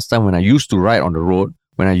experience last time when I used to ride on the road,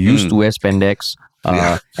 when I used to wear spandex,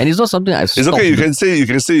 and it's not something I stopped. It's okay, you can say you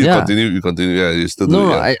continue. Yeah, you still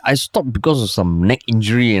do it. I stopped because of some neck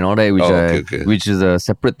injury and all that, which is a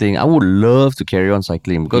separate thing. I would love to carry on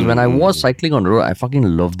cycling because when I was cycling on the road, I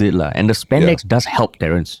fucking loved it, and the spandex does help,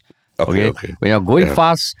 Terence. Okay. When you're going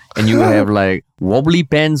fast and you have like wobbly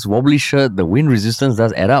pants, wobbly shirt, the wind resistance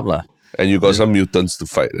does add up, And you got some mutants to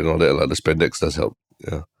fight and all that, the spandex does help.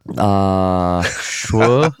 Yeah.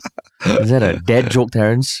 Sure. Is that a dad joke,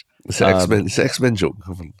 Terence? It's an X-Men joke.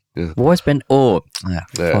 Yeah. Why spend? Oh, yes.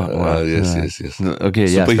 Okay,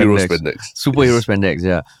 Superhero spandex. Superhero spandex.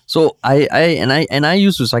 Yeah. So I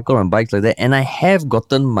used to cycle on bikes like that, and I have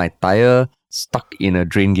gotten my tire stuck in a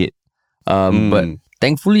drain gate. But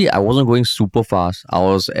thankfully, I wasn't going super fast. I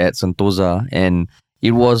was at Sentosa, and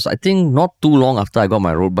it was, I think, not too long after I got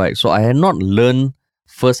my road bike. So I had not learned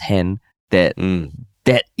firsthand that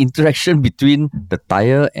that interaction between the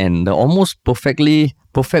tire and the almost perfect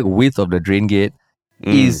width of the drain gate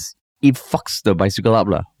is, it fucks the bicycle up.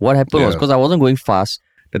 What happened was, because I wasn't going fast,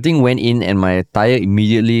 the thing went in and my tire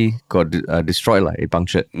immediately got destroyed. It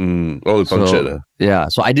punctured. It punctured. Yeah,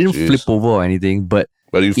 so I didn't flip over or anything, but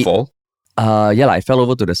you fall? I fell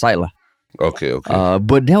over to the side. Okay.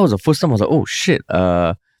 But that was the first time I was like, oh shit.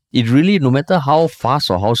 It really, no matter how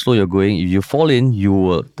fast or how slow you're going, if you fall in,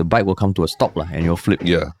 the bike will come to a stop and you'll flip.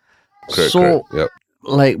 Yeah. Correct, so, correct.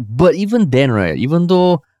 Yep. But even then, right, even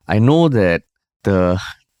though I know that the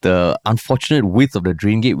unfortunate width of the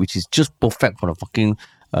drain gate, which is just perfect for a fucking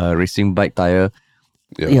racing bike tire,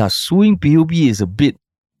 suing PUB is a bit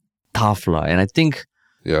tough, and I think.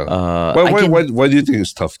 Yeah. Why do you think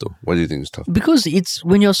it's tough though? Why do you think it's tough? Because it's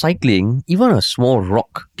when you're cycling, even a small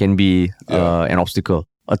rock can be an obstacle.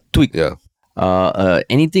 A twig. Yeah.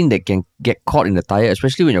 Anything that can get caught in the tire,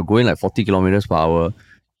 especially when you're going like 40 kilometers per hour,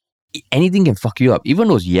 anything can fuck you up. Even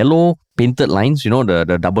those yellow painted lines,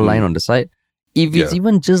 the double line on the side, if it's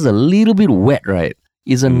even just a little bit wet, right,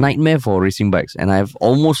 it's a nightmare for racing bikes. And I've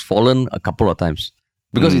almost fallen a couple of times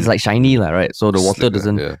because it's like shiny, right? So the water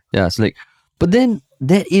doesn't, slick. But then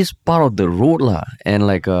that is part of the road, and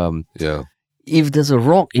if there's a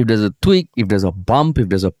rock, if there's a twig, if there's a bump, if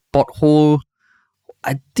there's a pothole,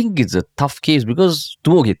 I think it's a tough case because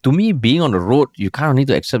to me, being on the road, you kind of need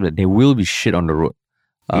to accept that there will be shit on the road.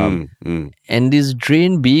 And this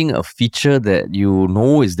drain being a feature that you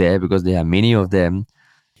know is there because there are many of them,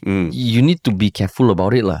 you need to be careful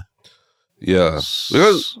about it. Yeah,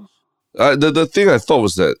 because the thing I thought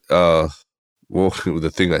was that,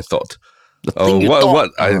 the thing I thought.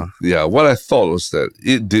 What I thought was that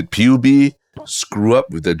did PUB screw up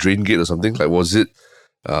with the drain gate or something? Was it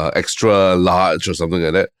extra large or something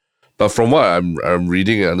like that. But from what I'm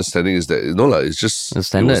reading and understanding is that it's just The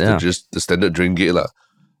standard, just the standard drain gate lah.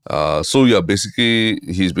 So yeah,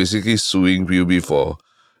 he's basically suing PUB for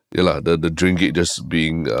the drain gate just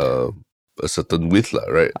being a certain width lah,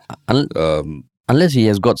 right? Unless he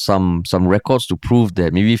has got some records to prove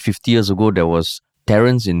that maybe 50 years ago there was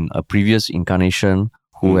Terence in a previous incarnation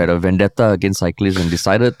who had a vendetta against cyclists and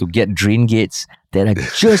decided to get drain gates that are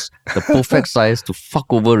just the perfect size to fuck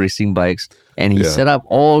over racing bikes. And he set up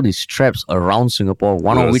all these traps around Singapore,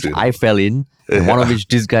 one of which I fell in, and one of which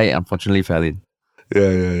this guy unfortunately fell in.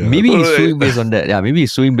 Yeah. Maybe he's suing based on that. Yeah, maybe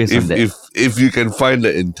he's suing based on that. If you can find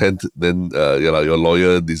the intent, then your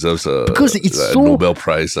lawyer deserves a Nobel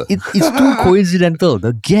Prize. It's too coincidental.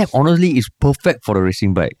 The gap honestly is perfect for the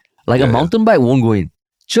racing bike. Like a mountain bike won't go in.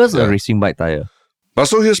 Just a racing bike tire. But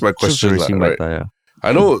so here's my question. Just a racing bike tire.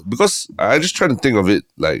 I know, because I just trying to think of it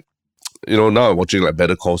like, now I'm watching like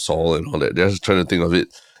Better Call Saul and all that. They're just trying to think of it.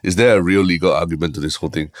 Is there a real legal argument to this whole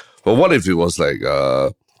thing? But what if it was like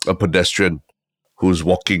a pedestrian who's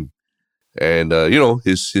walking and,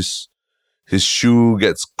 his shoe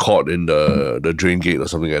gets caught in the drain gate or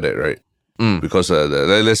something like that, right? Because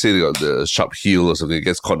let's say they got the sharp heel or something, it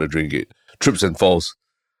gets caught in the drain gate, trips and falls.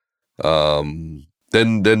 Then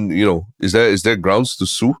is there grounds to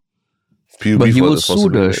sue PUB? But he will sue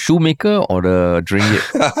the shoemaker or the drain gate.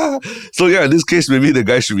 So yeah, in this case, maybe the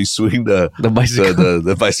guy should be suing the bicycle,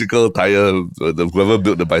 the bicycle tire, whoever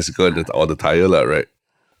built the bicycle or the tire, right?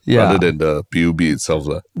 Yeah. Rather than the PUB itself,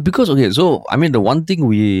 Because so I mean, the one thing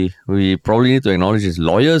we probably need to acknowledge is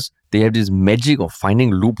lawyers. They have this magic of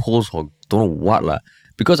finding loopholes for don't know what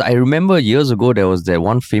Because I remember years ago there was that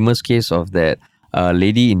one famous case of that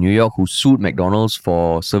lady in New York who sued McDonald's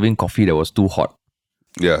for serving coffee that was too hot.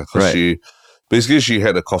 Yeah, because she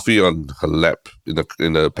had a coffee on her lap in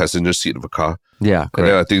the passenger seat of a car. Yeah, correct. And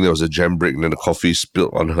then I think there was a jam brake and then the coffee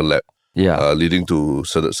spilled on her lap. Yeah. Leading to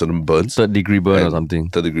certain burns. Third-degree burn or something.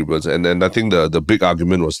 Third-degree burns. And then I think the big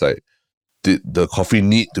argument was like, did the coffee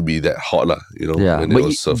need to be that hot? Yeah,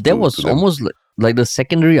 but that was almost like the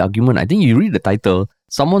secondary argument. I think you read the title,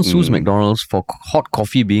 someone sues McDonald's for hot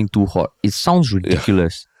coffee being too hot. It sounds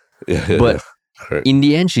ridiculous. But in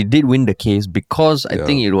the end, she did win the case because I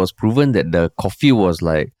think it was proven that the coffee was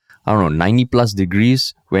like, 90 plus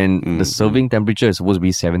degrees when the serving temperature is supposed to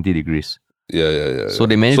be 70 degrees. Yeah. So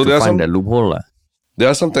they managed to find that loophole. There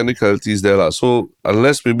are some technicalities there. So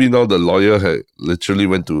unless maybe now the lawyer had literally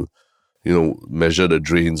went to, measure the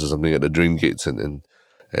drains or something at the drain gates and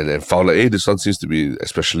found like, hey, this one seems to be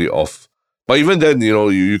especially off. But even then,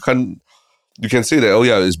 you can say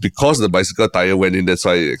that, it's because the bicycle tire went in, that's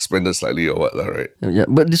why it expanded slightly or what, right? Yeah,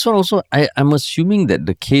 but this one also, I'm assuming that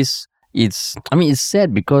the case, it's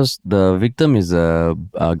sad because the victim is a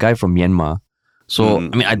guy from Myanmar.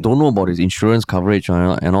 So, I don't know about his insurance coverage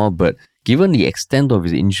and all, but given the extent of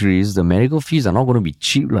his injuries, the medical fees are not going to be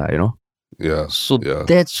cheap, Yeah. So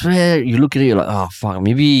that's where you look at it, you're like, fuck,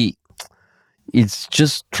 maybe it's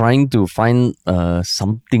just trying to find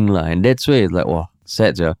something, and that's where it's like, wow,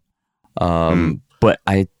 sad, yeah. But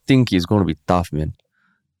I think it's going to be tough, man.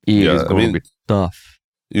 It is going to be tough.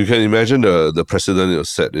 You can imagine the precedent it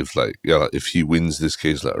set if if he wins this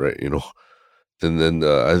case, right? Then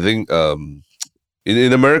I think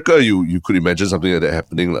in America you could imagine something like that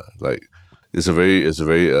happening, like it's a very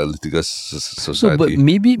litigious society. So, but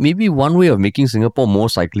maybe one way of making Singapore more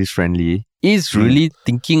cyclist friendly is really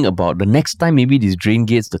thinking about the next time maybe these drain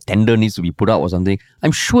gates, the tender needs to be put out or something.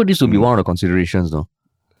 I'm sure this will be one of the considerations, though.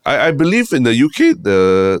 I believe in the UK,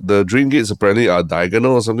 the drain gates apparently are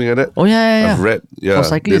diagonal or something like that. Oh, yeah. I've read. Yeah. For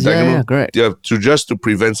cyclists, yeah, correct. Yeah, to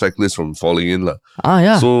prevent cyclists from falling in.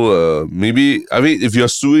 Yeah. So maybe, if you're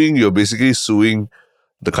suing, you're basically suing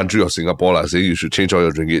the country of Singapore, saying you should change all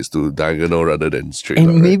your drain gates to diagonal rather than straight.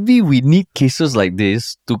 And maybe we need cases like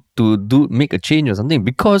this to make a change or something.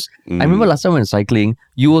 Because I remember last time when cycling,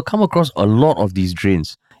 you will come across a lot of these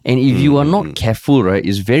drains. And if you are not careful, right,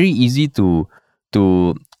 it's very easy to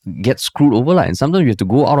get screwed over, and sometimes you have to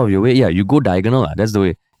go out of your way. Yeah, you go diagonal, that's the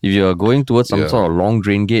way. If you're going towards some sort of long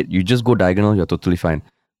drain gate, you just go diagonal, you're totally fine.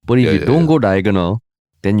 But if you don't go diagonal,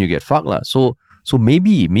 then you get fucked. So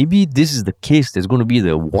maybe this is the case that's going to be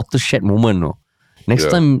the watershed moment. No? Next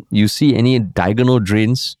time you see any diagonal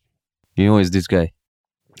drains, it's this guy.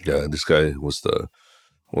 Yeah, this guy was the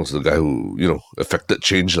guy who affected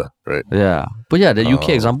change, right? Yeah, but the UK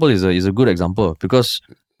example is a good example because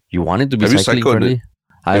you want it to be cycling friendly.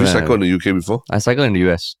 Have you cycled in the UK before? I cycled in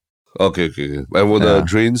the US. Okay. And were the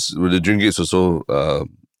drain gates also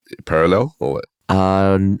parallel or what?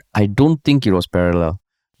 I don't think it was parallel.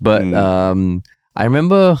 But I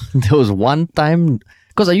remember there was one time,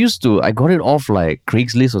 because I got it off like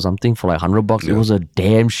Craigslist or something for like $100. It was a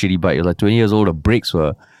damn shitty bike. It was like 20 years old. The brakes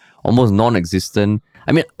were almost non-existent.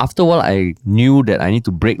 I mean, after a while, I knew that I need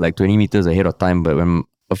to brake like 20 meters ahead of time. But when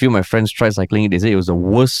a few of my friends tried cycling it, they said it was the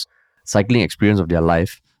worst cycling experience of their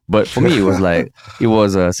life. But for me, it was like, it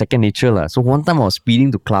was second nature lah. So one time I was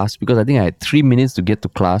speeding to class because I think I had 3 minutes to get to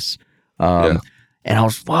class. And I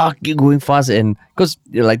was fucking going fast. And because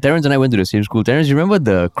like Terence and I went to the same school. Terence, you remember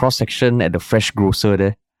the cross section at the Fresh Grocer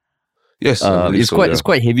there? Yes, it's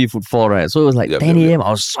quite heavy footfall, right? So it was like 10 a.m.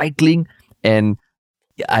 I was cycling and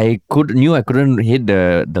I knew I couldn't hit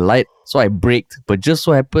the light, so I braked. But just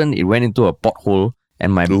so happened it went into a pothole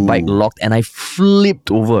and my bike locked and I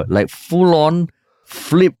flipped over, like full on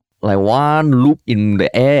flip, like one loop in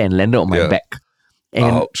the air and landed on my back.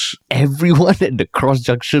 And everyone at the cross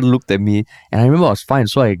junction looked at me and I remember I was fine.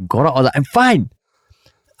 So I got out, I was like, I'm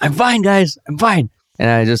fine guys, I'm fine. And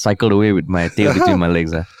I just cycled away with my tail between my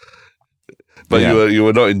legs. But you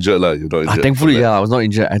were not injured lah. You're not injured. Thankfully, I was not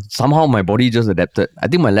injured. Somehow my body just adapted. I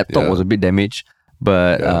think my laptop was a bit damaged,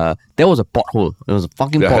 but there was a pothole. It was a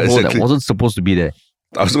fucking pothole that wasn't supposed to be there.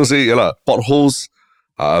 I was going to say, potholes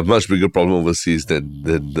are a much bigger problem overseas than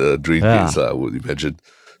the drain pits, I would imagine.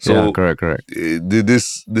 So correct.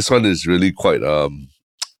 This one is really quite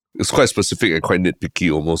it's quite specific and quite nitpicky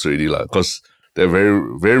almost already lah. Because they're very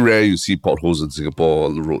very rare you see potholes in Singapore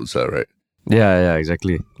on the roads, right? Yeah,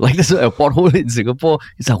 exactly. Like there's a pothole in Singapore.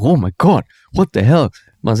 It's like, oh my god, what the hell?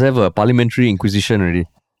 Must have a parliamentary inquisition already.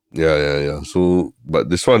 Yeah. So, but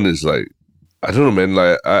this one is like, I don't know, man.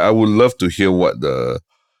 Like, I would love to hear what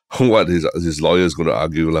his lawyer is going to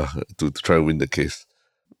argue lah to try and win the case.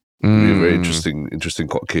 It'll be a very interesting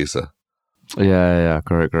court case. Yeah,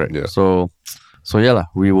 correct. Yeah. So yeah lah,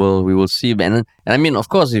 we will see. And I mean, of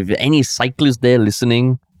course, if any cyclists there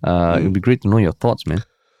listening, it'd be great to know your thoughts, man.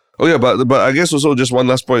 Oh yeah, but I guess also just one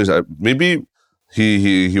last point is that maybe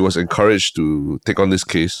he was encouraged to take on this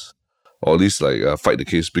case, or at least like fight the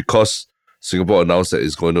case, because Singapore announced that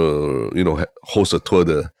it's going to host a Tour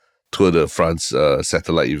de France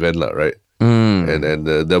satellite event lah, right? And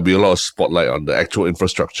there'll be a lot of spotlight on the actual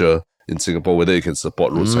infrastructure in Singapore, whether it can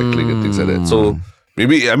support road cycling and things like that. So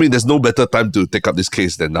maybe, I mean, there's no better time to take up this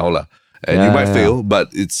case than now lah. And you might fail, but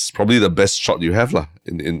it's probably the best shot you have lah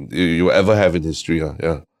in you ever have in history lah.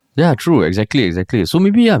 Yeah. Yeah, true. Exactly. So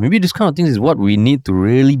maybe this kind of things is what we need to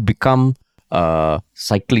really become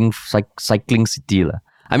cycling city lah.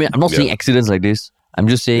 I mean, I'm not saying accidents like this. I'm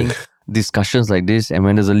just saying discussions like this. And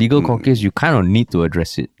when there's a legal court case, you kind of need to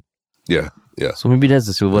address it. Yeah. So maybe that's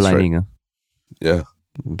the silver lining. Right. Yeah.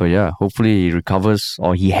 But yeah, hopefully he recovers,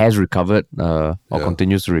 or he has recovered, or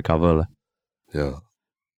continues to recover lah. Yeah.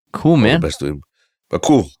 Cool, man. All the best to him. But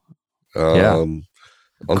cool.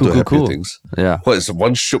 On to happier things. Yeah. What is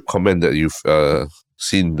one shook comment that you've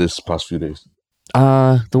seen this past few days?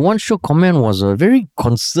 The one shook comment was a very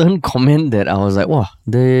concerned comment that I was like, wow,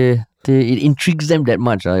 it intrigues them that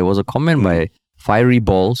much. It was a comment by Fiery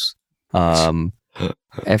Balls, FIERYBALLSS,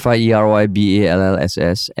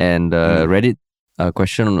 and Reddit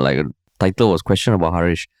question, like title was question about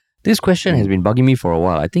Harish. This question has been bugging me for a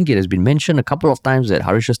while. I think it has been mentioned a couple of times that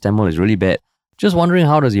Harish's Tamil is really bad. Just wondering,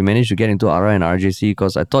 how does he manage to get into RI and RJC?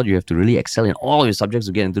 Because I thought you have to really excel in all your subjects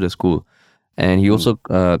to get into the school. And he also,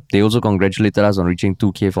 they also congratulated us on reaching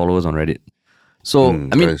 2K followers on Reddit. So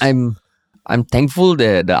I mean, nice. I'm thankful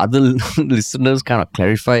that the other listeners kind of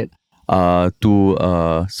clarified to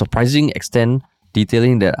a surprising extent,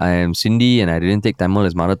 detailing that I am Sindhi and I didn't take Tamil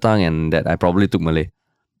as mother tongue and that I probably took Malay.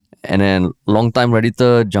 And then long-time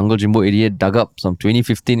Redditor Jungle Jimbo 88 dug up some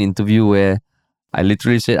 2015 interview where I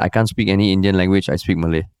literally said I can't speak any Indian language, I speak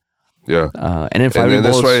Malay. Yeah. And then Fiery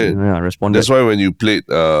Balls responded. That's why when you played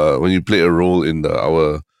a role in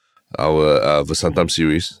our Vasantam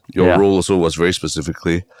series, your role also was very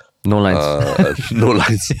specifically no lines. No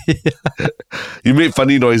lines. You made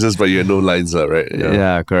funny noises, but you had no lines, right?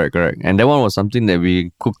 Yeah, correct. And that one was something that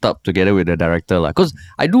we cooked up together with the director. Because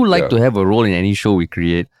I do like to have a role in any show we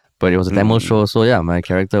create, but it was a Tamil show, so yeah, my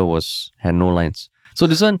character had no lines. So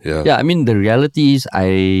this one, I mean, the reality is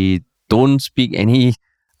I don't speak any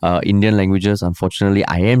Indian languages, unfortunately.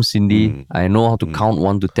 I am Sindhi. I know how to count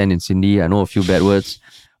 1 to 10 in Sindhi. I know a few bad words.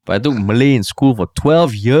 But I took Malay in school for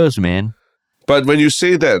 12 years, man. But when you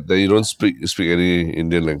say that you don't speak any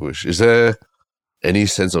Indian language, is there any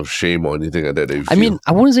sense of shame or anything like that you feel? I mean,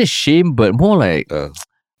 I wouldn't say shame, but more like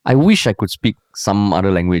I wish I could speak some other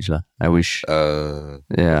language lah. I wish.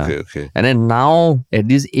 Okay. And then now at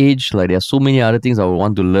this age, like there are so many other things I would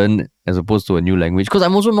want to learn as opposed to a new language. Because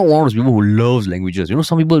I'm also not one of those people who loves languages. You know,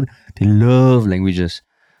 some people, they love languages.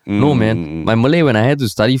 No, man. My Malay, when I had to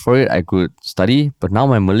study for it, I could study. But now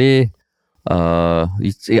my Malay, I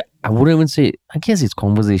wouldn't even say, I guess it's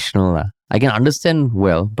conversational. I can understand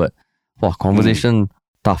well, but conversation,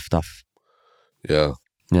 tough. Yeah.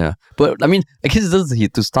 Yeah. But I mean, I guess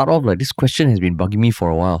just to start off, like this question has been bugging me for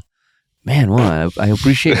a while. Man, I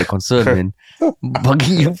appreciate the concern, man.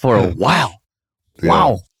 Bugging you for a while.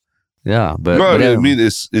 Wow. Yeah, but, No, but I mean,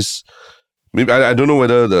 it's maybe I don't know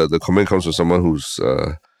whether the comment comes from someone who's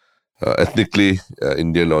ethnically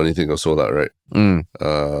Indian or anything or so that, right?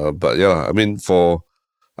 But yeah, I mean,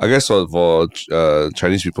 I guess for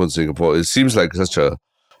Chinese people in Singapore, it seems like such a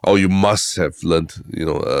you must have learned,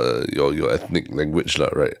 your ethnic language,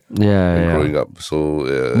 right? yeah. Growing up. So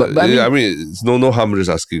But I mean, it's no harm just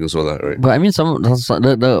asking also that, right? But I mean,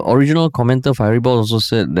 the original commenter Fireball also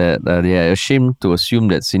said that they are ashamed to assume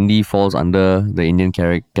that Cindy falls under the Indian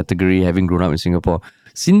category, having grown up in Singapore.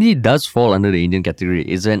 Cindy does fall under the Indian category.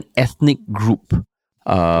 It's an ethnic group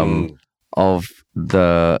of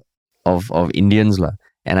Indians lah.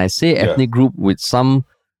 And I say ethnic group with some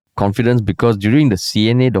confidence because during the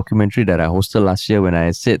CNA documentary that I hosted last year, when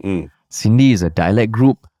I said Cindy is a dialect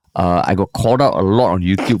group, I got called out a lot on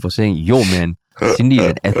YouTube for saying, "Yo, man, Cindy is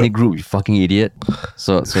an ethnic group, you fucking idiot."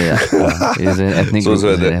 So yeah, it's an ethnic group.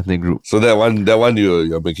 It's an ethnic group. So that one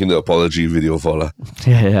you're making the apology video for lah.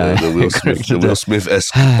 Yeah. The Will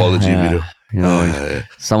Smith-esque apology video. You know,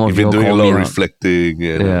 some of you've been you doing a call lot me of out. reflecting.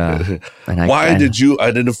 And Why did you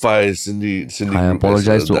identify Cindy? I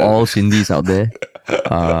apologize to all Cindy's out there.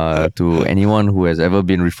 To anyone who has ever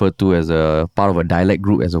been referred to as a part of a dialect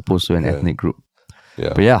group as opposed to an ethnic group.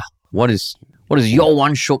 Yeah. But yeah, what is your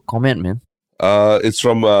one short comment, man? It's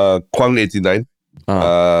from Kwang89.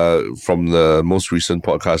 From the most recent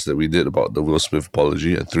podcast that we did about the Will Smith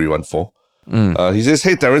apology at 314. He says,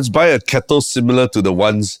 "Hey Terrence, buy a kettle similar to the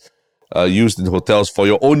ones used in hotels for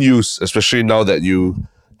your own use, especially now that you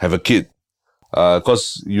have a kid.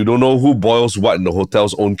 Because you don't know who boils what in the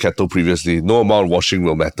hotel's own kettle previously. No amount of washing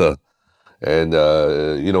will matter. And,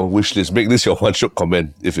 wish list. Make this your one-shot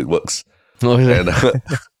comment if it works." And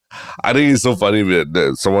I think it's so funny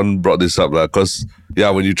that someone brought this up because,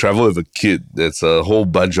 when you travel with a kid, there's a whole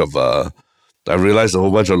bunch of, I realized a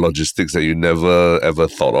whole bunch of logistics that you never ever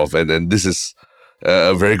thought of. And this is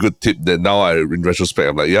a very good tip that now in retrospect,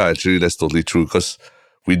 I'm like, actually, that's totally true because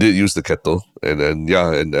we did use the kettle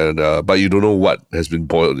but you don't know what has been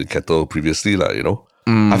boiled in the kettle previously,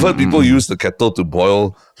 I've heard people use the kettle to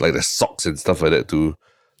boil like their socks and stuff like that to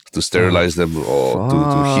sterilize them or to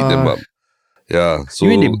heat them up. Yeah. So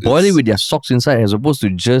you mean they boil it with their socks inside as opposed to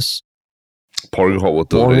just pouring hot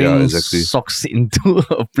water? pouring Yeah, exactly. socks into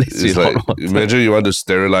a place It's with like, hot water? imagine you want to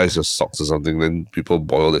sterilize your socks or something, then people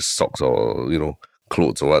boil their socks or,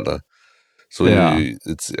 clothes or what. So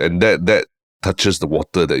that touches the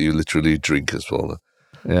water that you literally drink as well.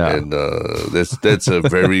 Yeah. And that's a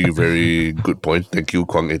very, very good point. Thank you,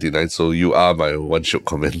 Kwang89. So you are my one-shot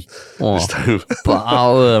comment this time.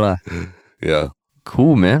 Power lah. Yeah.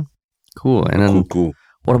 Cool, man. Cool. And then Cool.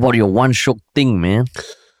 what about your one shot thing, man?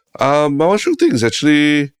 My one-shot thing is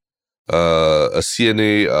actually a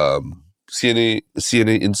CNA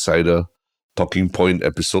Insider talking point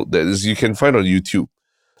episode that you can find on YouTube.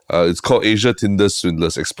 It's called Asia Tinder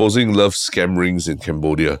Swindlers, Exposing Love Scam Rings in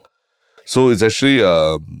Cambodia. So it's actually,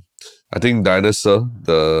 I think Diana Sir,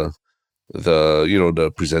 the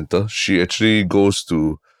presenter, she actually goes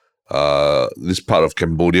to this part of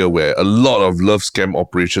Cambodia where a lot of love scam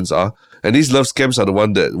operations are. And these love scams are the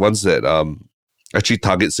ones that actually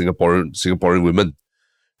target Singaporean women.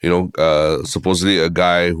 Supposedly a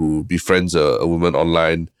guy who befriends a woman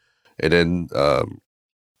online, and then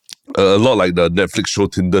a lot like the Netflix show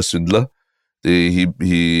Tinder Swindler. He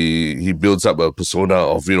builds up a persona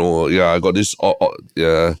of, I got this,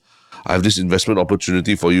 I have this investment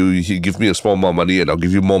opportunity for you. He give me a small amount of money and I'll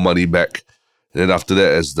give you more money back. And then after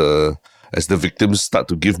that, as the victims start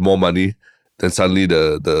to give more money, then suddenly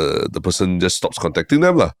the person just stops contacting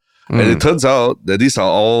them lah. And it turns out that these are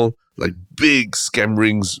all like big scam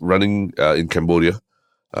rings running in Cambodia.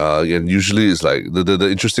 And usually it's like the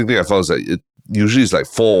interesting thing I found is that it usually is like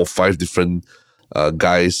 4 or 5 different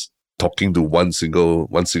guys talking to one single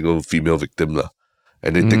female victim lah.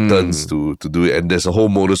 And they take turns to do it. And there's a whole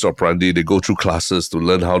modus operandi. They go through classes to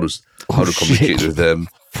learn how to communicate with them.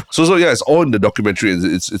 So yeah, it's all in the documentary.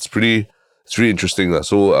 It's really interesting lah.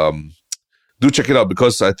 So do check it out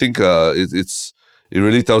because I think it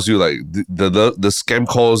really tells you like the scam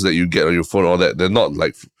calls that you get on your phone, all that, they're not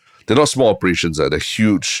small operations. They're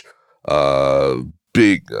huge,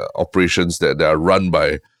 big operations that are run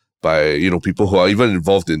by people who are even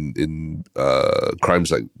involved in crimes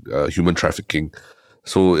like human trafficking.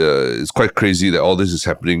 So it's quite crazy that all this is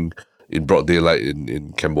happening in broad daylight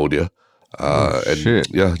in Cambodia. Shit. And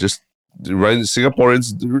yeah, just right,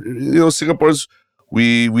 Singaporeans,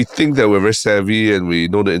 we think that we're very savvy and we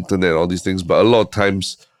know the internet and all these things, but a lot of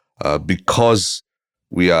times, because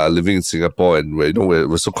we are living in Singapore and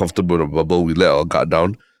we're so comfortable in a bubble, we let our guard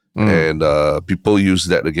down, and people use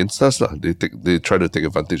that against us, lah. They try to take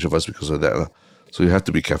advantage of us because of that, lah. So you have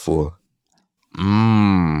to be careful.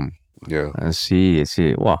 Yeah. I see.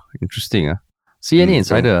 Wow, interesting. CNA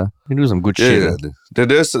Insider, they do some good shit. There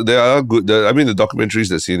are good. The documentaries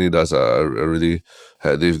that CNA does are really.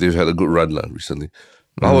 They've had a good run recently.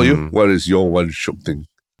 How about you? What is your one shook thing?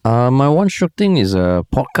 My one shook thing is a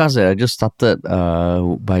podcast that I just started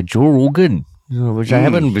by Joe Rogan, which I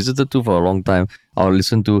haven't visited to for a long time. I'll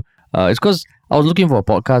listen to. It's because I was looking for a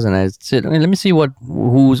podcast and I said, let me see who are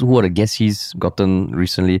the guests he's gotten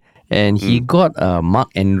recently. And he got Mark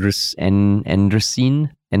Anderson,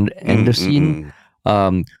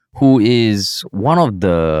 who is one of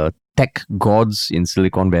the tech gods in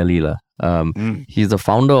Silicon Valley. He's the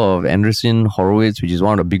founder of Andreessen Horowitz, which is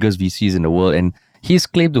one of the biggest VCs in the world. And his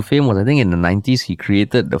claim to fame was, I think in the 90s, he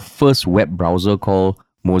created the first web browser called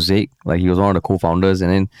Mosaic. Like, he was one of the co-founders,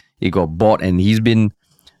 and then it got bought, and he's been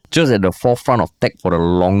just at the forefront of tech for the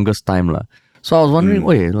longest time. So I was wondering,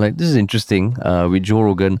 this is interesting with Joe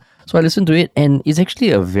Rogan. So I listened to it, and it's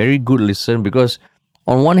actually a very good listen because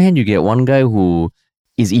on one hand, you get one guy who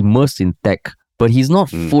is immersed in tech, but he's not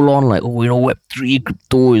full on like, Web3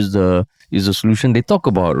 crypto is the solution. They talk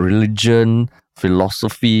about religion,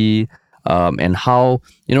 philosophy, and how,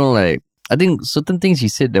 I think certain things he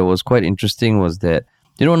said that was quite interesting was that,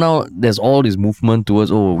 now there's all this movement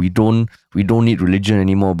towards, we don't need religion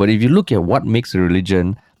anymore. But if you look at what makes a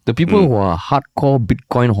religion, the people who are hardcore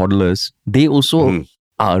Bitcoin hodlers, they also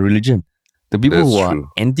are a religion. The people who are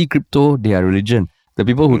anti-crypto, they are religion. The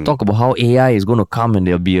people who talk about how AI is going to come and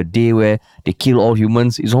there'll be a day where they kill all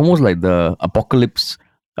humans, it's almost like the apocalypse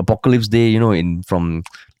day, from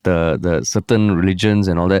the certain religions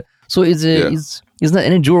and all that. So it's not,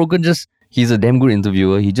 and then Joe Rogan he's a damn good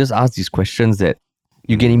interviewer. He just asks these questions that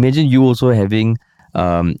you can imagine you also having.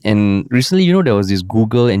 And recently, there was this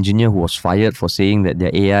Google engineer who was fired for saying that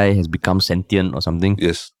their AI has become sentient or something.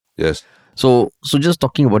 Yes. So just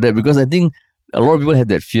talking about that, because I think a lot of people had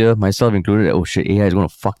that fear, myself included, that, oh shit, AI is going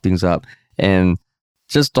to fuck things up. And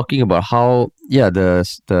just talking about how,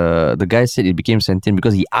 the guy said it became sentient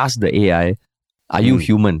because he asked the AI, are you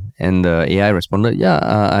human? And the AI responded,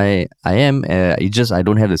 I am. It's just I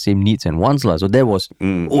don't have the same needs and wants. So that was,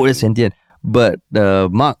 it's sentient. But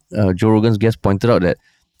Mark, Joe Rogan's guest, pointed out that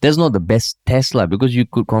that's not the best test, because you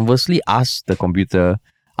could conversely ask the computer,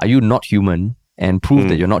 are you not human? And prove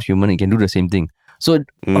that you're not human, and can do the same thing. So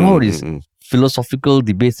a lot of these philosophical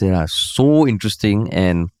debates that are so interesting,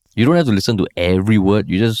 and you don't have to listen to every word,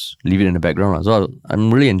 you just leave it in the background. So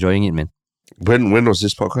I'm really enjoying it, man. When was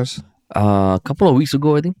this podcast? A couple of weeks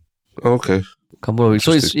ago, I think. Okay. A couple of weeks.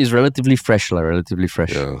 So it's relatively fresh, relatively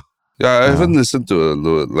fresh. Yeah, I haven't listened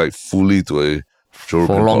to fully to a Joe Rogan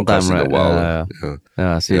for a long time, right? In a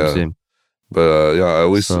while. Same. But I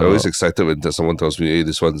always excited when someone tells me, hey,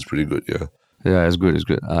 this one's pretty good. Yeah, it's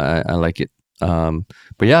good. I like it.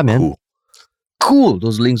 But yeah, man. Cool.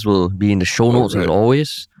 Those links will be in the show notes as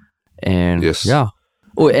always. And yeah.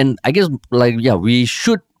 Oh, and I guess we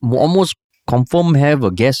should almost confirm have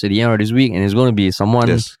a guest at the end of this week, and it's going to be someone.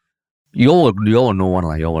 Yes. You all know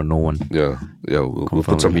one. You all know one. Yeah. We'll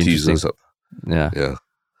put some teasers up. Yeah.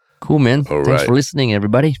 Cool, man. All Thanks for listening,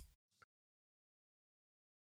 everybody.